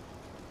is she?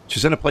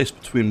 She's in a place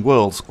between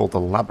worlds called the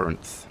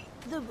Labyrinth.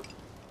 The...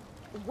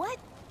 What?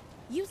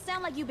 You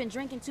sound like you've been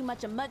drinking too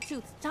much of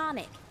Mudtooth's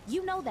tonic.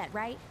 You know that,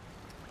 right?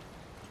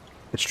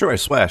 It's true, I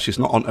swear. She's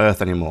not on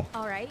Earth anymore.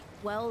 All right,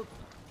 well,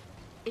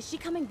 is she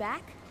coming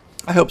back?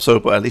 I hope so,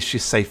 but at least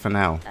she's safe for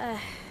now.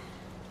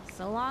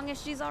 So long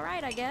as she's all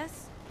right, I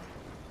guess.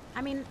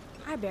 I mean,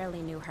 I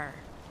barely knew her.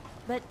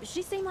 But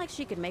she seemed like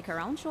she could make her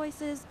own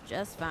choices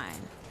just fine.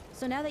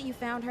 So now that you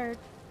found her,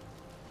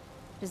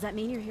 does that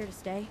mean you're here to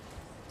stay?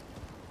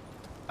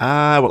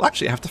 Well,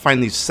 actually, I have to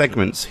find these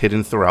segments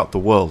hidden throughout the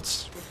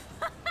worlds.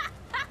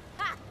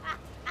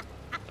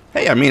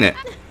 Hey, I mean it.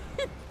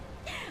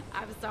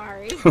 I'm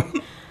sorry.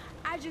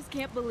 I just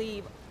can't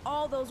believe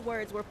all those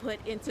words were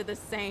put into the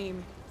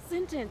same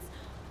sentence.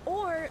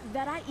 Or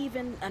that I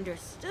even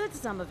understood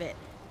some of it.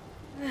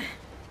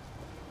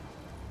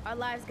 Our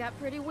lives got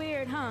pretty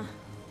weird, huh?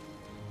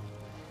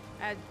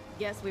 I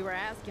guess we were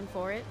asking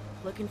for it.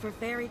 Looking for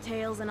fairy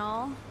tales and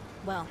all.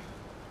 Well,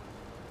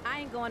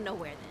 I ain't going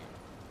nowhere then.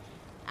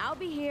 I'll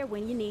be here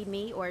when you need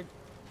me, or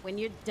when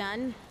you're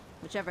done,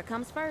 whichever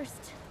comes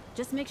first.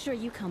 Just make sure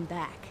you come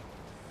back,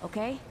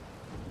 okay?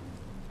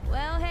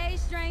 Well, hey,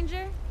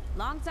 stranger.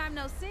 Long time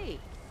no see.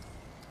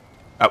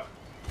 Oh,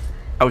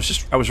 I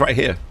was right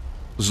here.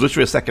 It was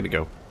literally a second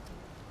ago.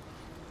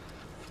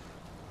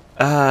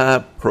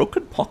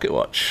 Broken pocket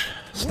watch.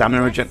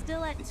 Stamina regen.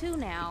 Still at 2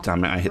 now.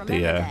 Damn it! I hit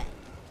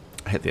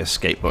the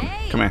escape button.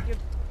 Hey, Come here.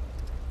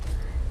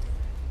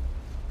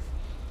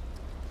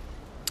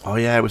 Oh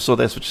yeah, we saw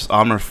this, which is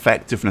armor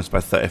effectiveness by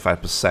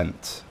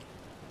 35%.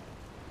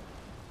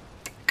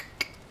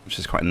 Which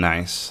is quite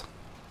nice.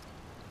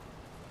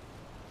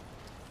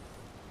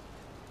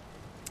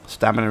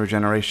 Stamina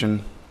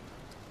regeneration.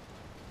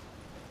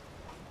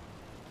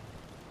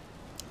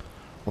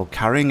 While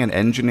carrying an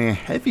engineer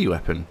heavy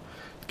weapon,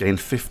 gain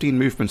 15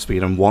 movement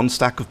speed and 1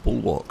 stack of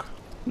bulwark.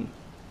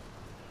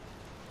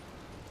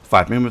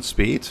 5 movement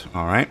speed,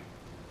 alright.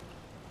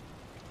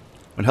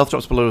 When health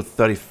drops below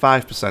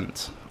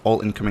 35%,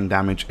 all incoming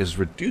damage is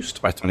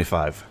reduced by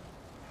 25.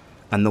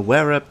 And the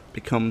wearer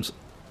becomes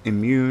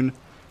immune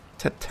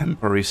to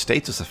temporary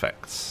status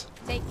effects.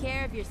 Take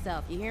care of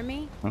yourself, you hear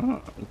me? Oh,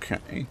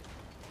 okay.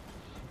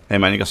 Hey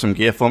man, you got some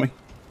gear for me?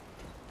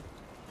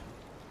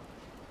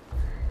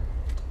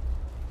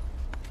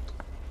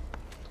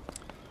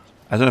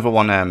 I don't know if I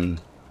want,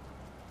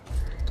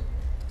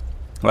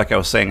 like I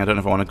was saying, I don't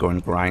know if I want to go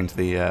and grind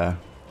the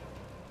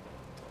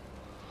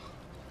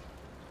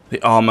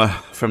armor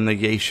from the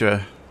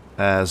Geisha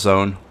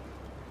zone.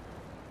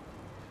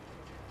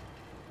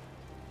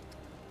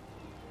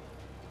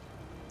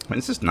 I mean,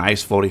 this is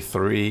nice,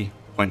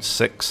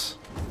 43.6.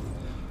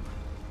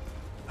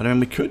 I mean,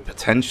 we could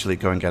potentially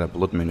go and get a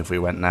Blood Moon if we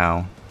went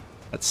now.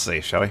 Let's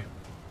see, shall we?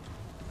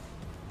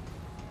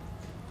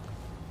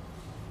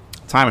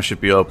 Timer should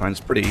be open. It's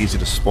pretty easy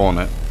to spawn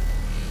it.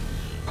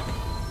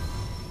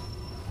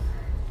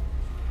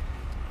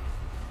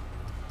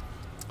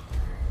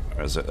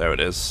 Where is it? There it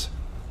is.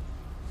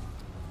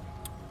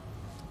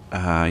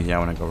 Yeah, I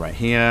want to go right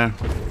here.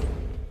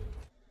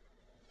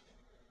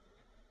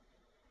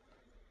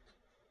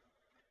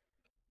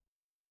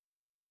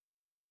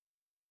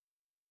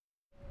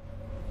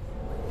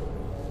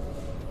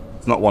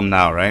 It's not one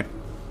now, right?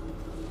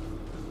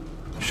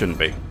 Shouldn't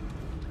be.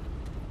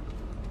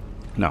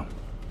 No.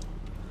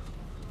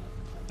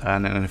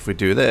 And then if we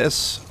do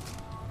this...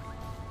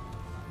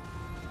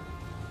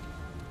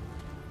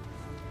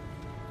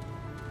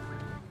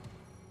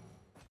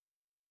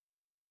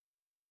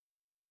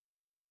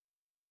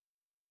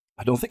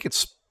 I don't think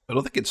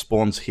it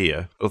spawns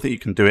here. I don't think you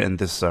can do it in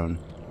this zone.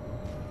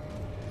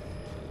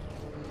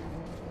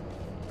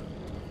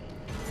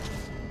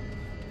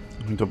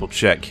 Let me double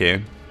check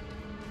here.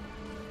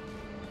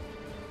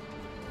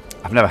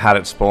 I've never had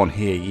it spawn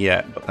here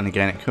yet, but then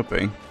again it could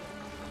be.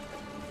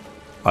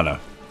 Oh no.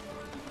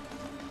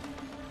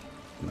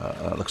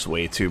 That looks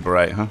way too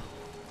bright, huh?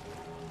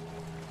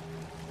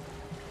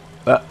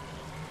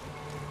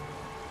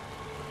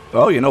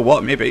 Oh, you know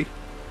what? Maybe.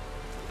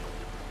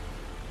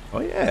 Oh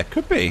yeah, it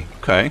could be.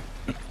 Okay.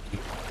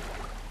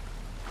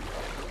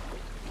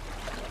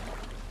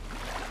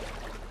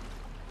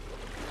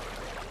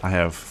 I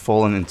have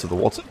fallen into the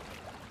water.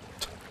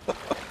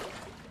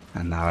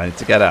 And now I need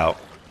to get out.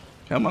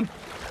 Come on.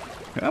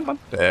 Come on.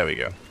 There we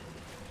go.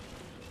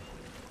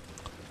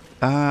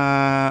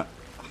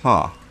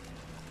 Huh.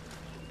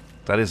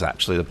 That is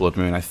actually the Blood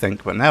Moon, I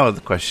think. But now the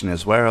question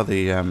is, where are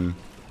the,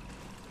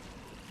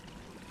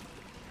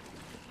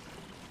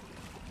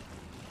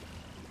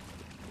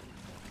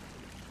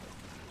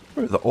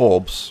 where are the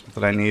orbs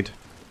that I need?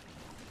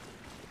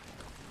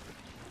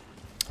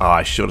 Oh,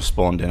 I should have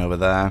spawned in over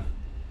there.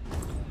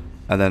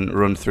 And then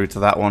run through to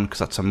that one, because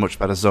that's a much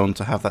better zone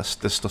to have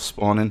this stuff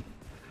spawn in.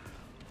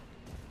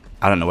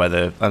 I don't know where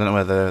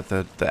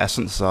the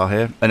essences are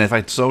here. And if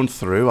I zone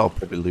through, I'll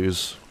probably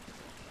lose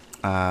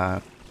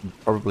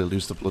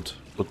the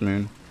blood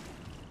moon.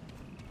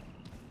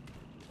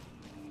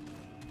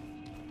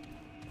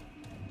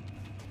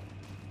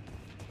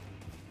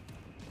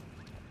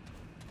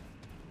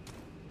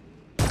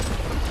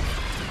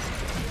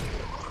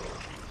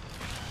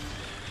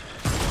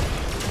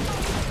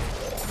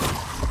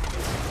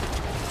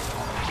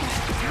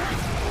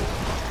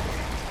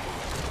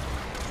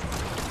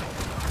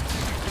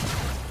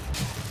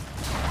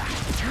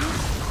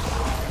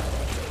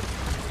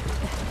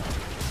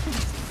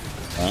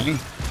 Okay.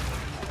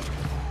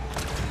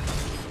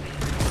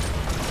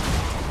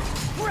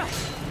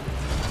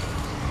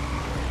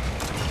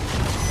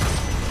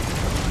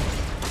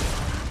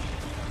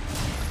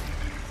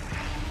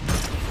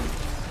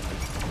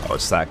 Oh,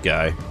 it's that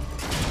guy.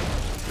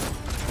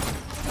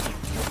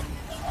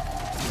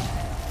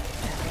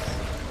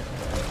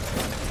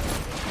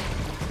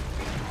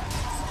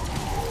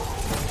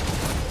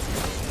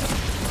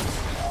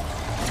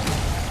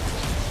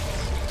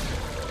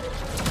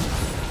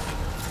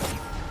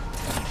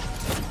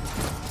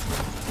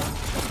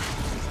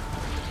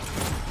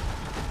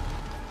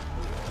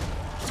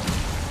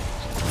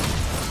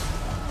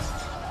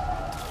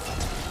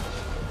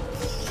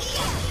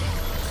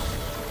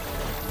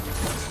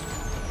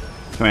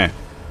 Come here.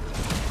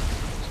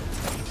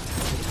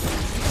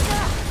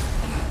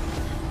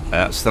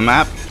 That's the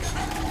map.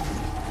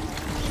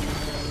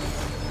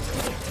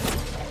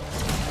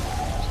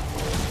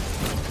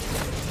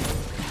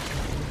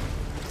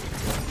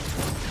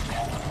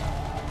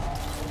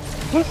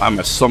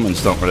 My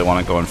summons don't really want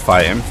to go and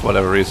fight him for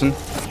whatever reason.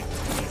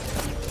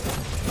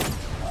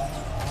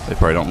 They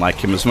probably don't like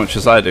him as much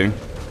as I do.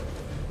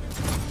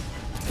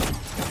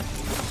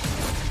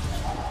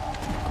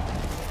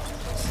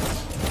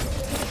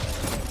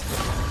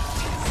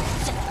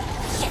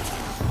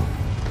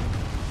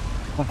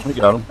 We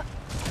got him.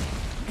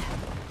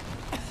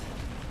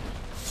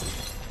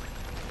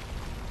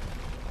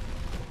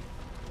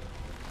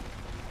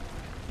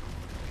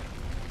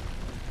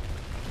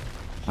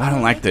 I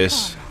don't like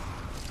this,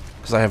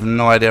 because I have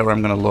no idea where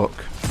I'm going to look.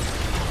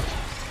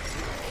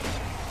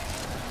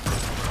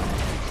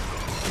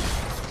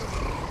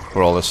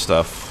 For all this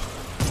stuff.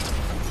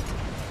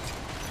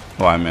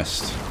 Oh, I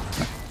missed.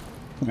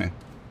 Come here.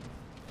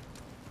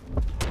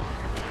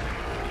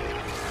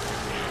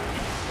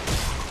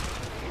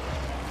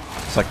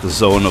 It's like the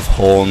zone of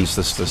horns,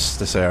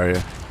 this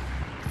area.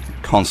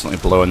 Constantly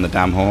blowing the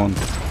damn horn.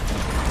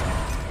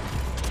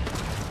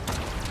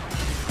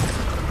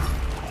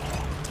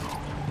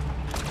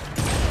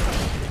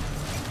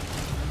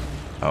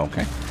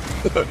 Okay.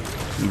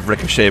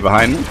 Ricochet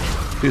behind me.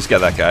 Please get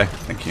that guy.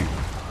 Thank you.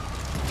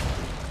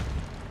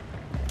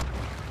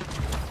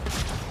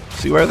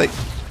 See, where are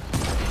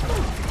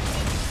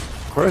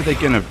they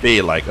gonna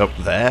be? Like up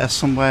there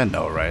somewhere?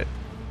 No, right?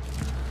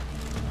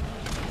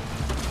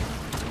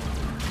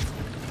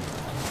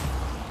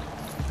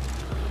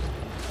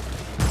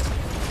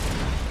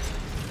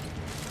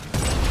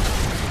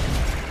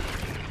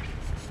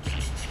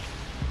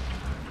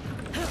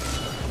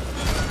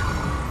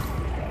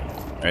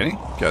 Ready?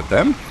 Got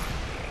them.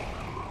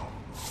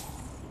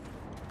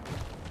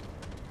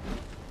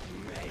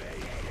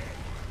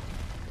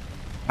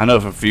 I know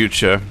for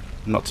future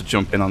not to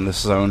jump in on this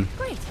zone.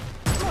 Great.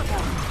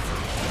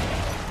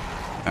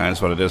 And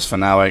that's what it is for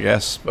now, I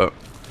guess, but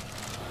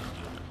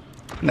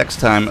next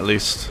time at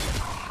least.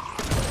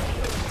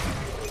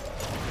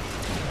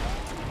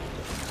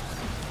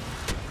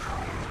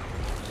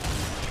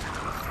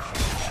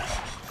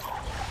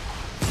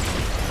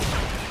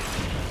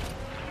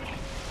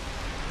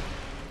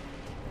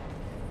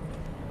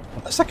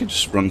 Unless I could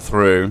just run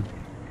through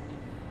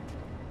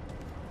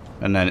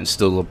and then it's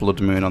still a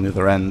blood moon on the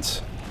other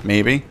end.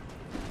 Maybe.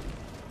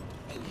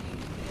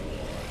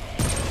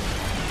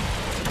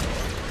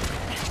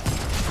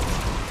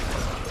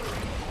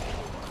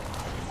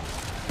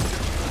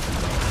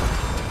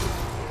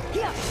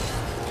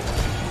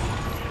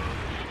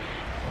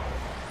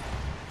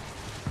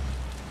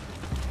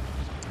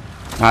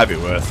 Might be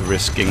worth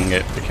risking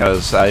it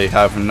because I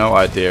have no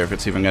idea if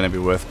it's even going to be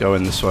worth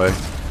going this way.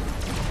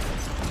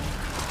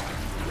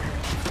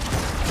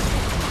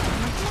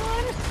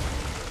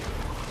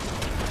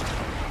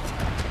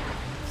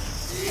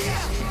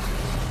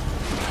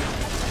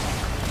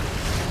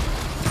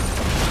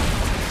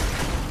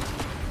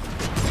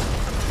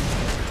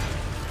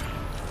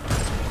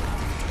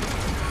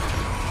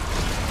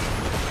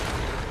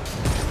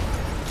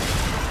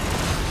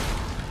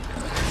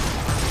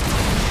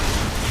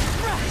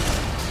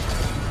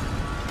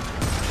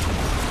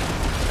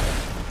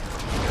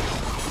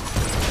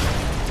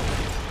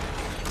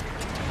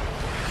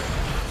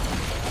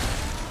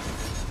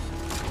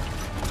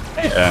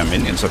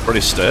 Minions are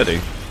pretty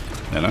sturdy,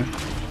 you know.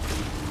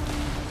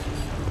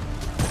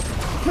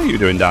 What are you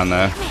doing down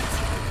there?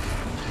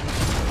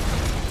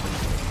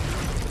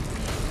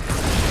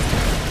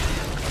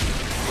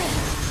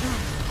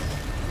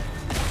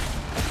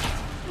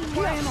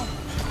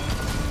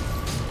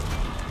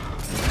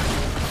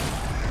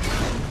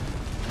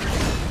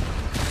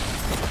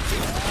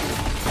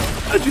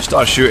 How did you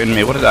start shooting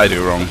me? What did I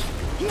do wrong?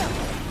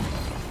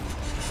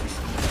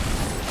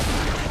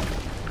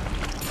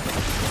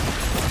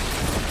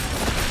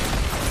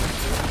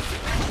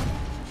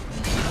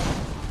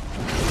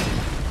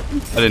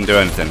 I didn't do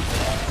anything.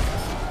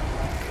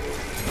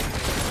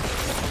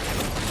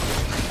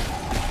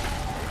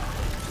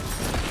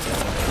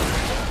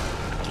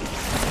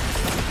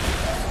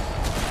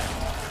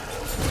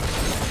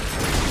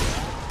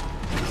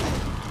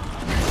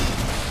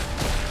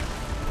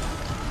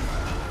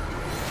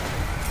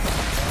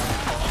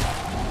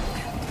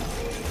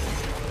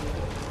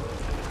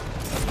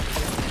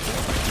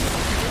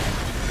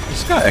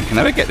 This guy, I can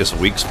never get this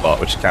weak spot,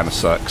 which kind of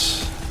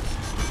sucks.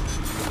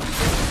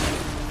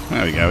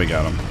 There we go, we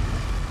got him.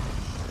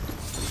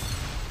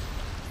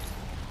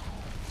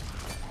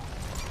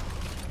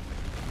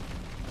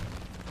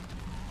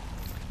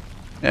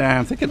 Yeah,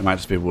 I'm thinking it might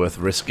just be worth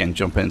risking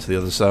jumping into the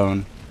other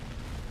zone.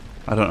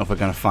 I don't know if we're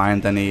going to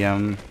find any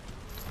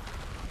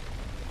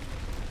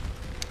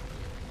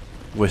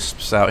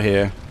wisps out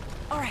here.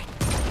 Alright.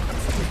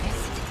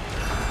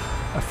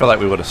 I feel like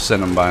we would have seen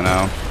them by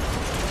now.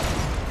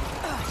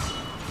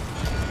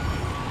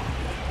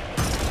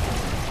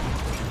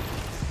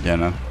 Yeah,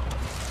 no.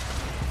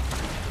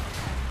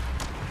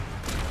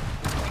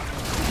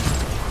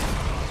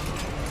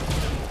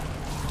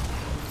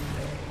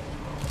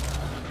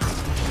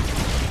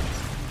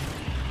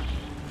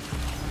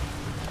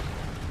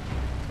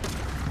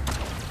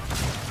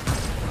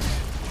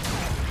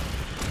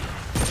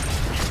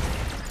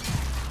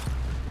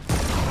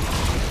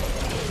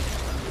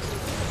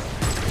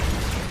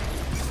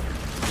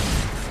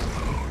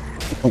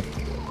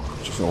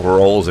 Just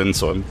rolls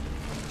into him.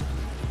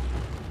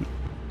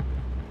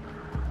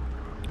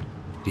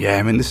 Yeah,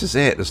 I mean, this is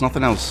it. There's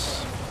nothing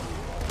else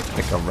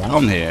like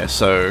around here,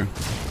 so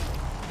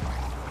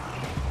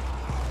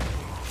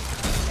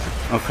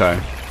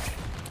Okay.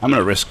 I'm going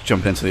to risk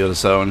jumping into the other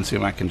zone and see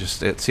if I can just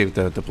see if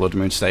the Blood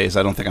Moon stays.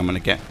 I don't think I'm going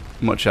to get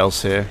much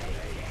else here.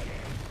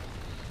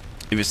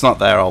 If it's not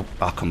there, I'll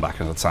come back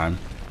another time.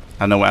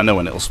 I know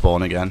when it'll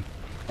spawn again.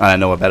 I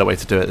know a better way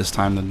to do it this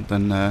time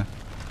than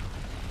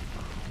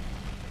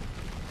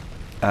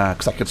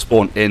because I could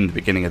spawn in the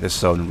beginning of this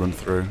zone and run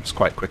through. It's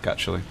quite quick,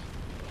 actually.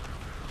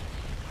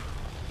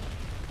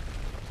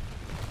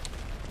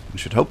 It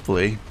should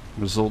hopefully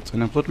result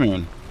in a Blood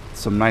Moon.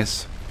 Some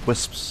nice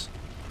wisps.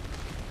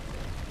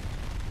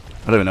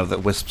 I don't even know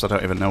that wisps. I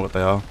don't even know what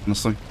they are,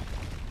 honestly.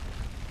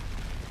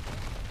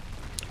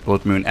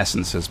 Blood Moon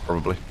essences,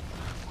 probably.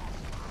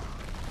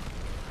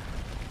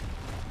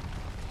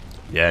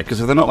 Yeah, because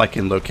if they're not like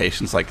in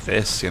locations like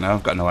this, you know,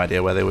 I've got no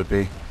idea where they would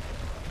be.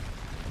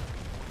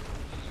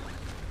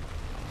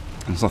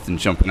 There's nothing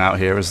jumping out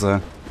here, is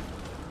there?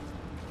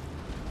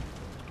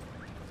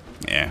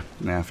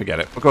 Yeah, forget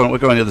it. We're going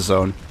to the other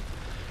zone.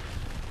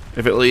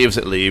 If it leaves,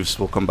 it leaves.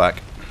 We'll come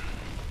back.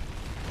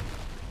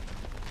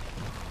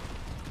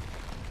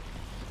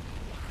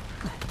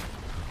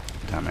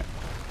 Damn it.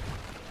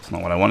 It's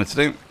not what I wanted to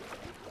do.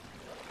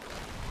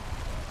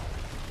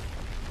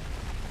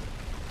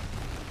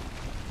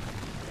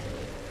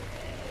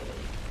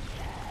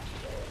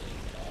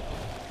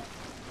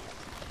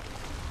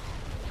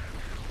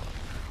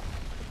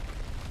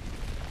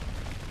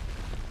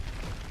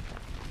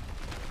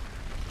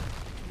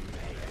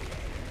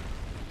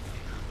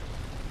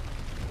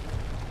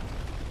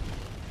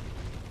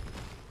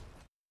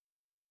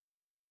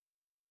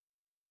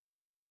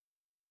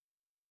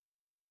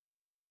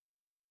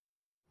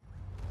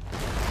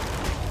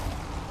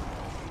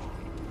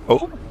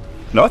 Oh,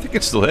 no, I think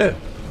it's still here.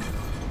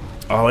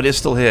 Oh, it is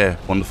still here.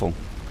 Wonderful.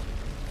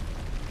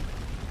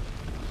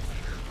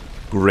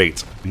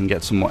 Great. We can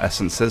get some more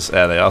essences.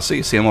 There they are. So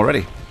you see them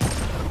already.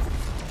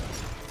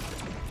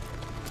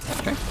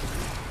 Okay.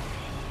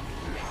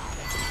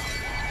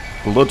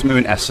 Blood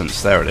Moon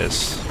Essence. There it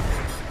is.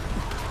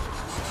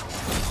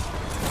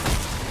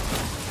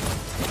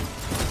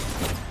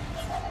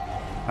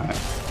 Alright.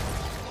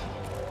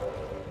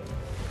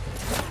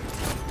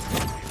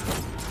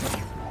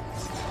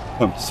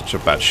 I'm such a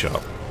bad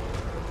shot.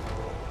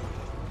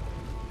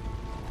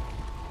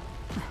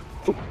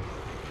 Ooh.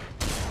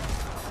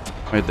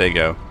 Where'd they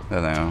go?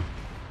 There they are.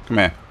 Come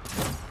here.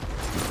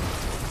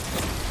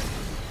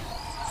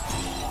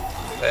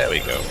 There we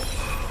go.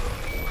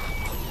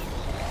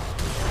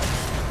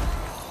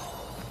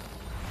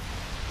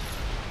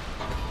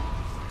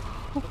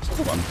 Oh, what's the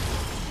other one?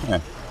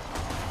 Yeah.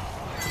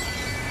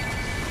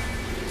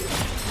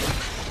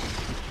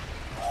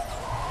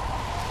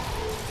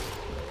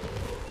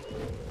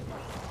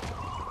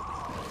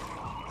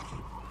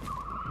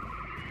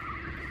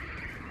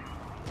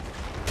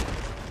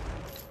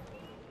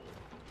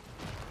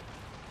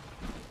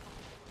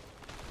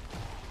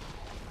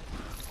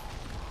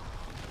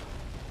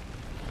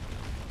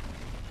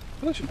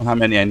 I don't know how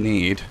many I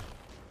need.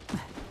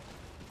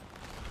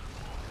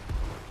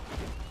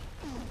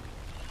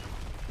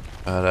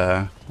 But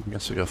I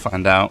guess we'll go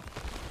find out.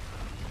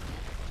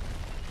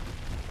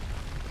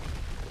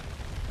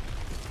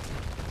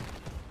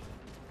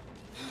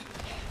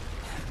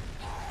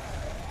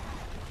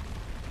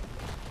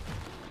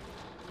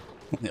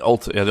 The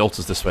altar, yeah, the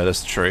altar's this way.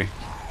 There's the tree.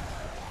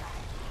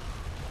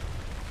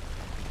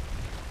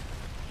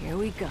 Here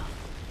we go.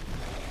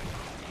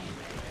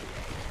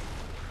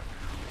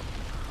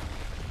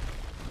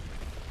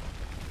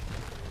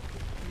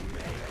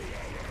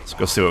 Let's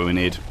go see what we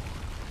need.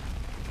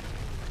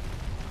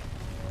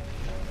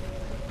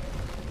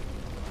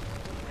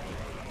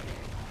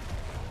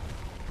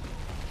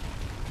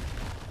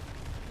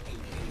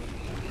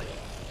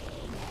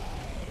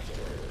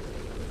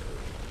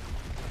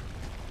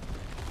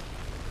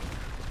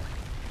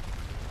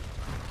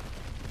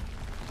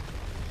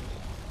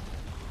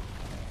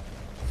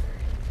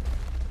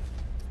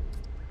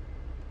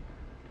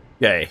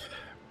 Yay.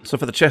 So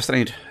for the chest I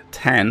need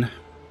 10.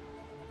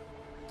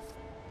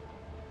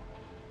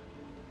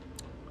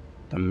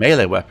 The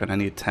melee weapon I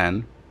need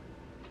 10.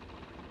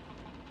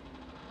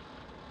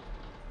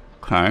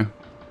 Okay.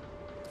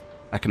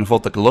 I can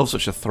afford the gloves,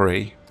 which are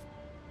 3.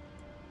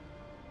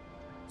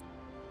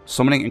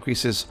 Summoning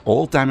increases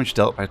all damage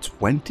dealt by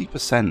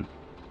 20%.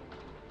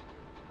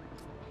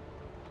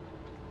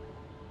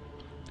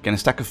 Get a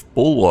stack of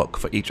bulwark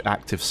for each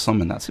active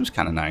summon. That seems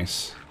kind of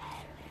nice.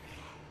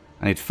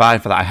 I need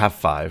 5 for that. I have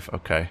 5.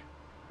 Okay.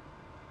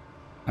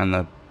 And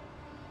the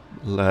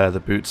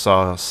boots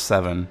are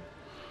 7.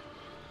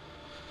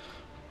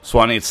 So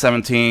I need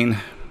 17,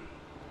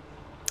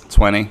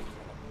 20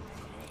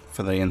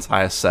 for the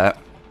entire set.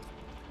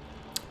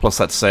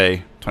 Plus, let's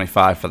say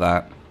 25 for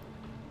that.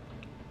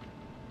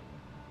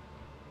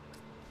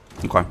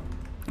 Okay.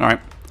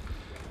 Alright.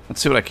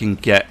 Let's see what I can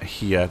get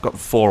here. I've got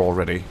 4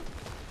 already.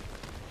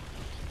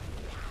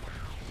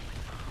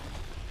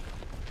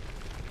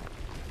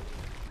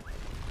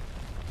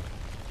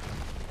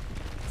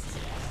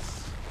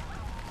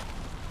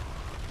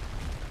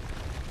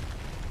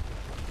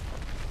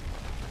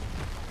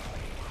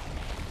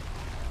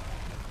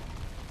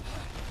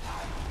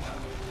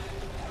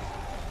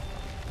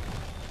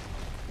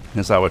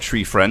 Here's our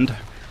tree friend.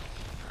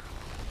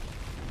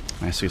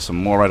 I see some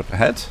more right up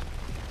ahead.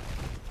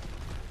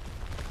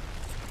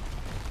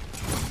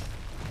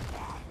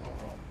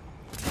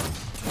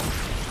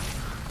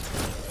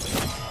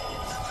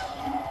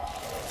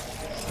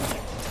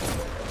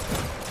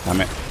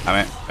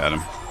 Damn it, got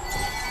him.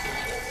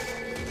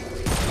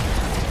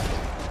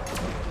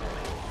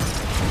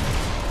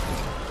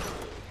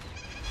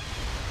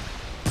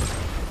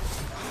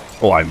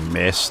 Oh, I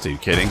missed. Are you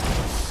kidding?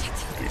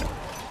 There you go.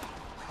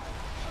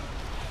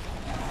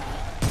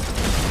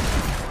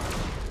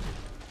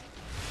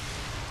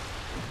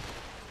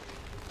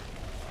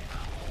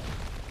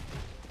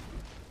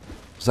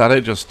 Is that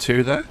it? Just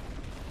two there?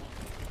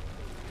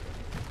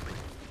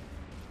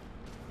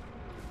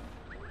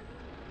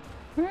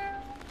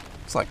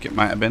 Looks like it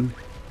might have been.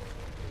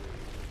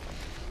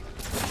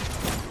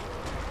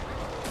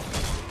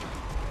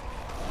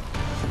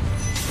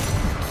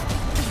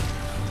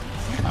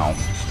 Ow.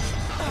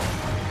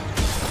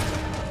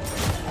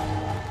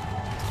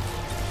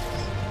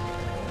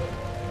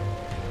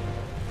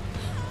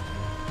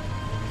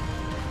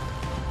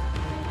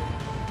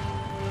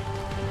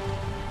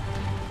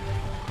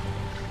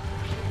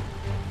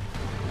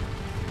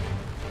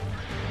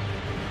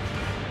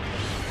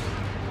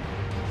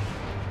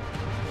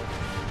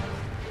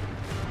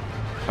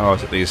 Oh,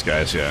 is it these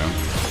guys? Yeah.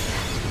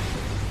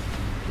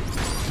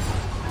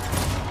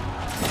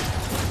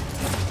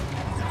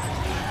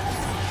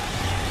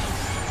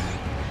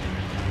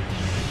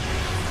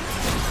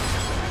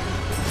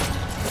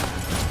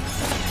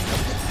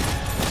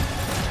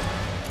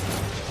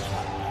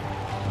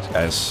 These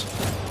guys.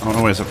 I don't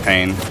know where's a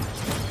pain.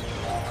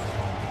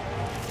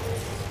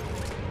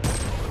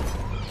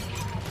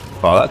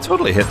 Oh, that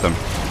totally hit them.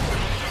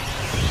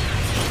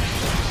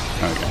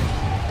 Okay.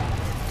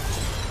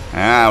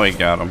 Ah, we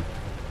got him.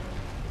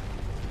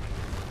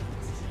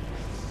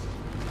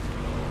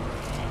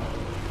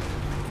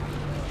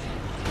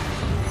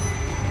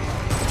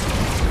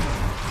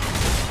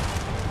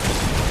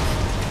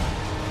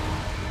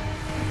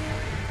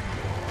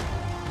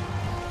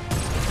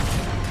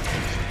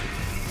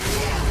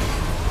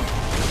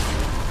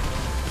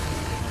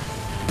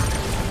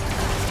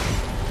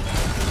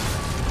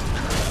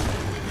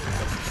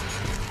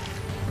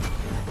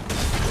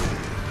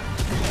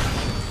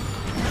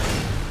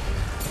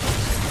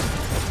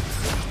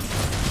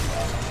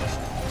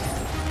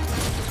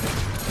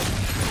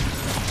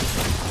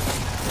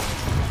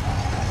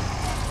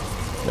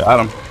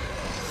 Got him.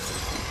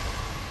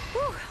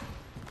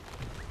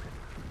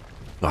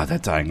 God, they're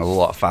dying a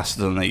lot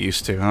faster than they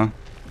used to, huh?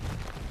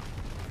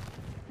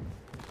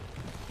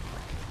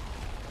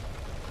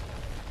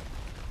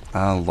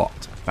 A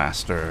lot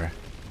faster.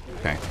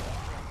 Okay.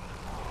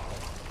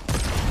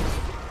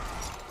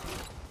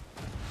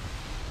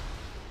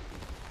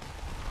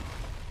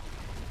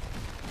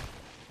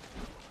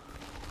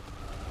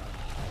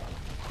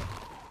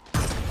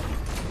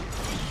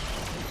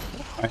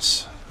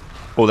 Nice.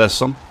 Oh, there's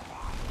some.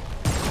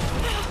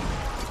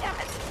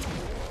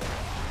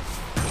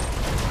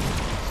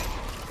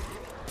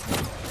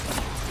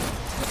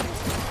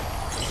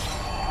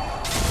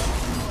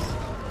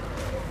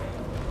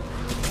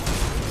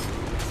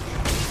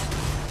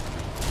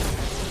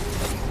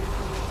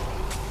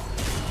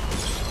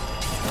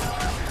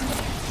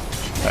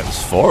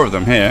 There's 4 of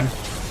them here.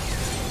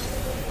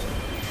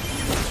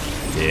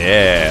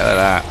 Yeah, look at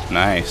that.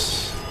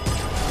 Nice.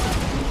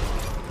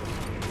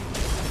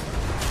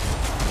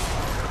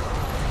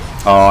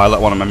 Oh, I let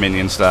one of my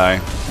minions die.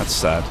 That's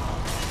sad.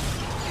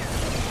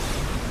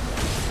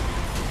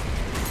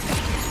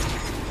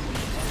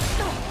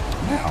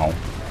 Ow.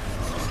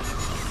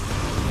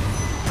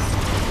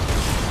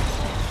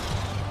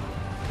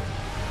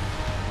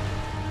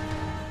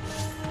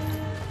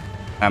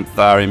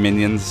 Amthari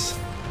minions.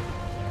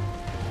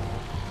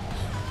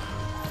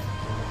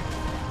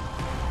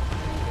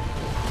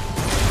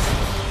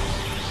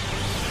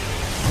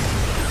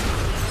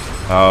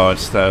 Oh,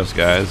 it's those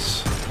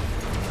guys.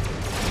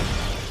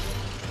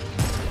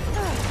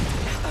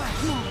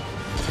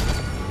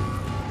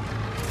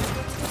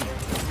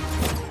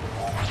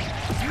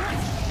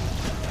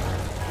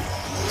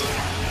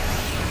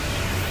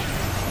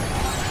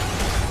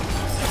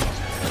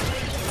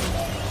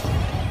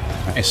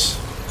 Nice.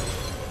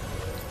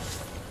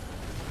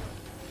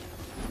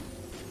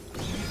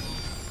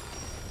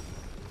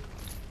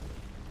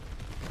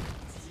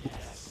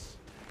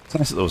 It's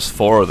nice that there was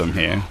 4 of them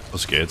here.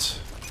 That's good.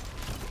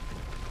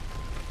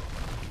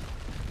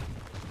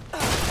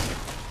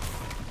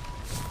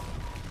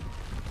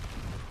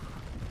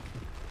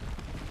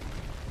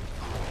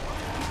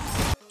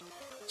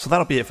 So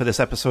that'll be it for this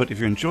episode. If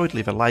you enjoyed,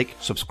 leave a like,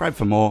 subscribe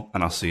for more,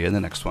 and I'll see you in the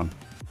next one.